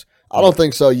Cubs. I don't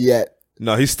think so yet.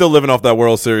 No, he's still living off that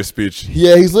World Series speech.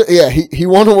 Yeah, he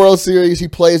won the World Series. He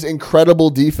plays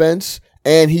incredible defense,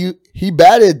 and he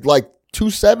batted like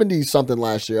 270 something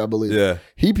last year, I believe. Yeah.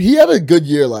 He had a good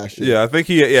year last year. Yeah, I think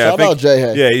Shout out Jay.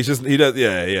 Yeah, he does.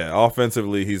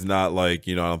 Offensively, he's not like,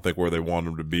 I don't think where they want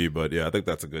him to be, but yeah, I think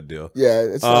that's a good deal. Yeah,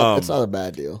 it's not a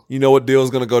bad deal. You know what deal is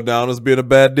going to go down as being a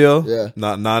bad deal? Yeah.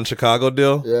 Not non-Chicago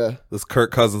deal? Yeah. This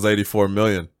Kirk Cousins $84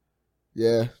 million.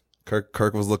 Yeah.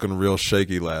 Kirk was looking real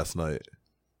shaky last night.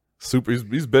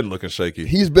 He's been looking shaky.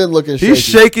 He's been looking shaky. He's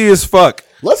shaky as fuck.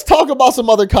 Let's talk about some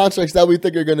other contracts that we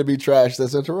think are going to be trash.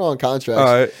 That's since we're on contracts. All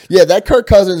right. Yeah, that Kirk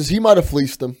Cousins, he might have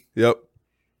fleeced him. Yep.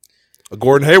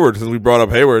 Gordon Hayward, since we brought up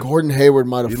Hayward. Gordon Hayward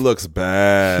might have. He looks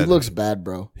bad. He looks bad,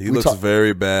 bro. He looks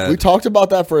very bad. We talked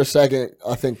about that for a second,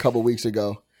 I think, a couple weeks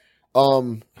ago.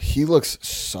 He looks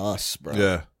sus, bro.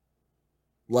 Yeah.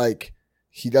 Like,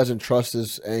 he doesn't trust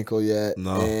his ankle yet.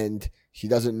 No. And he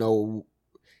doesn't know.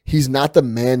 He's not the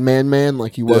man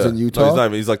like he was in Utah. No, he's not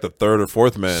even. He's like the third or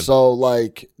fourth man. So,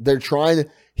 like, they're trying to.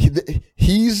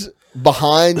 He's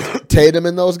behind Tatum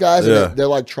and those guys. Yeah. And they're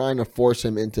like trying to force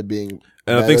him into being.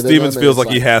 And I think Stevens feels like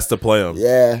he has to play him.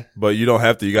 Yeah. But you don't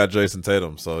have to. You got Jason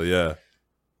Tatum. So, yeah.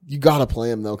 You got to play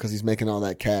him, though, because he's making all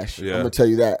that cash. Yeah. I'm going to tell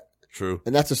you that. True.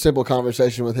 And that's a simple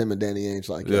conversation with him and Danny Ainge.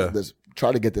 Like,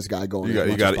 try to get this guy going.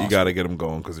 You got to get him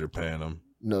going because you're paying him.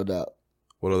 No doubt.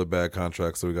 What other bad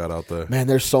contracts do we got out there? Man,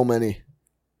 there's so many.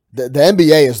 The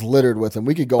NBA is littered with them.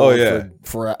 We could go on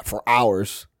for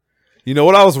hours. You know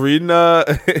what I was reading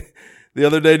the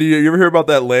other day? Do you ever hear about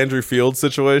that Landry Fields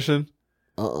situation?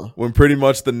 When pretty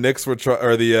much the Knicks were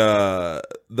the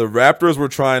Raptors were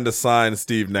trying to sign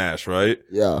Steve Nash, right?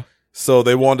 Yeah. So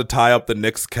they wanted to tie up the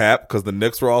Knicks cap because the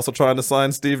Knicks were also trying to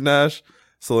sign Steve Nash.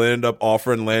 So they ended up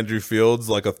offering Landry Fields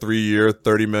like a 3-year,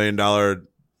 $30 million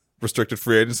restricted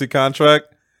free agency contract,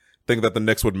 think that the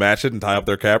Knicks would match it and tie up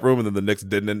their cap room, and then the Knicks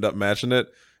didn't end up matching it,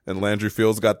 and Landry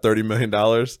Fields got $30 million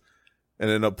and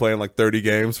ended up playing like 30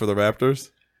 games for the Raptors?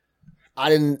 I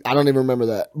don't even remember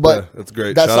that. But yeah, that's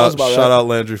great. That sounds about right. Shout out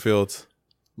Landry Fields.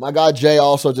 My guy Jay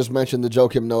also just mentioned the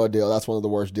Joakim Noah deal. That's one of the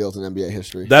worst deals in NBA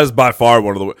history. That is by far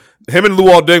one of the. Him and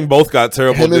Luol Deng both got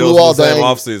terrible deals in the same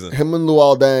offseason. Him and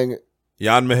Luol Deng.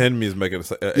 Jan Mahinmi is making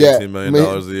 $18 million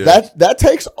a year. That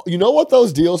takes. You know what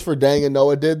those deals for Deng and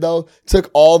Noah did though? Took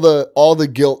all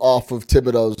the guilt off of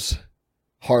Thibodeau's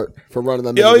heart for running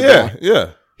them. Oh yeah,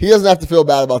 yeah. He doesn't have to feel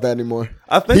bad about that anymore.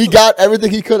 I think he got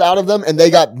everything he could out of them, and they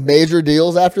got major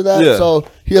deals after that. Yeah. So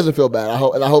he doesn't feel bad. I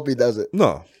hope he does it.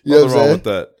 No, you know nothing wrong with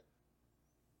that.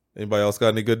 Anybody else got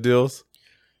any good deals?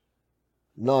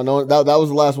 No. That was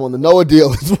the last one. The Noah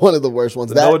deal is one of the worst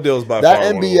ones. Noah deal is by far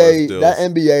one of the worst deals. That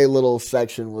NBA little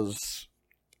section was.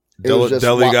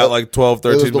 Delhi got like 12,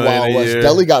 13 million a year.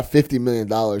 Delhi got $50 million.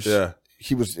 Yeah.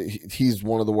 He's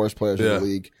one of the worst players in the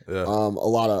league. Yeah. A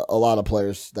lot of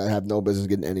players that have no business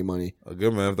getting any money.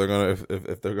 Good man,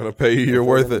 if they're gonna pay you, you're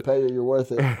worth it. Pay you, you're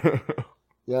worth it.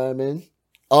 You know what I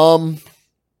mean?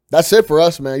 That's it for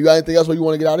us, man. You got anything else you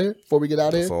want to get out of here before we get out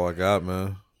of here? That's all I got,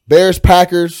 man. Bears,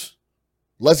 Packers.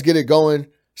 Let's get it going.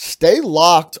 Stay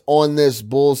locked on this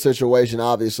Bulls situation.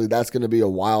 Obviously, that's going to be a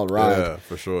wild ride. Yeah,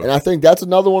 for sure. And I think that's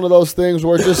another one of those things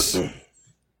where just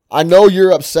I know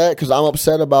you're upset because I'm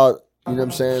upset about, you know what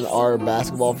I'm saying, our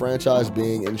basketball franchise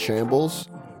being in shambles.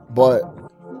 But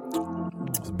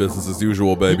it's business as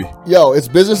usual, baby. Yo, it's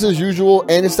business as usual.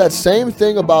 And it's that same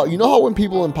thing about, you know how when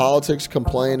people in politics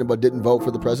complain but didn't vote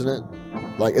for the president?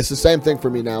 Like, it's the same thing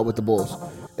for me now with the Bulls.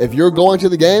 If you're going to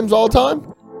the games all the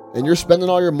time and you're spending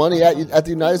all your money at the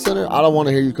United Center, I don't want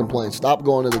to hear you complain. Stop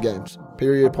going to the games.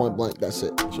 Period, point blank. That's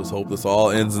it. Just hope this all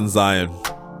ends in Zion.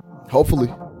 Hopefully.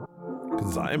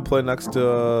 Can Zion play next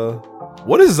to...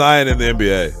 What is Zion in the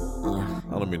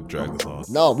NBA? I don't mean to drag this on.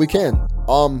 No, we can.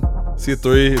 Is he a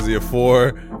 3? Is he a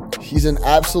 4? He's an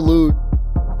absolute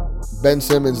Ben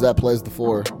Simmons that plays the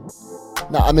 4.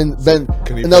 No, I mean, Ben...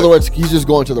 In other words, he's just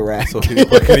going to the rack. So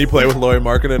can he play with Lauri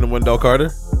Markkanen and Wendell Carter?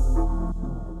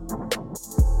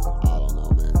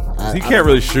 He can't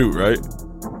really shoot, right?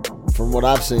 From what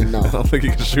I've seen, no. I don't think he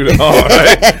can shoot at all,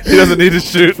 right? He doesn't need to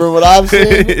shoot. From what I've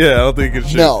seen? Yeah, I don't think he can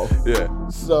shoot. No. Yeah.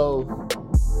 So,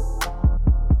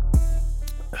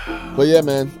 but yeah,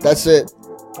 man, that's it.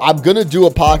 I'm going to do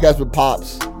a podcast with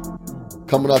Pops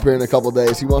coming up here in a couple of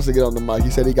days. He wants to get on the mic. He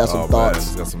said he got some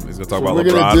thoughts. He's going to talk about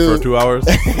LeBron for 2 hours.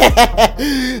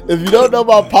 If you don't know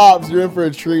about Pops, you're in for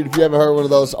a treat. If you haven't heard one of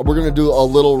those, we're going to do a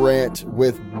little rant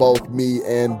with both me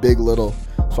and Big Little.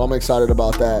 So I'm excited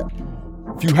about that.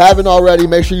 If you haven't already,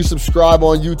 make sure you subscribe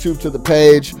on YouTube to the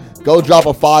page. Go drop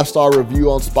a 5-star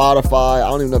review on Spotify. I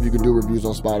don't even know if you can do reviews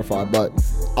on Spotify, but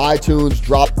iTunes,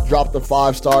 drop the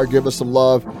 5-star. Give us some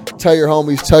love. Tell your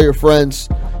homies, tell your friends.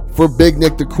 For Big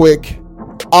Nick the Quick,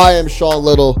 I am Sean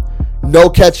Little. No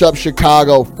Ketchup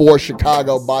Chicago, for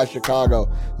Chicago, by Chicago.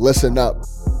 Listen up.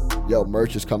 Yo,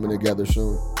 merch is coming together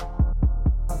soon.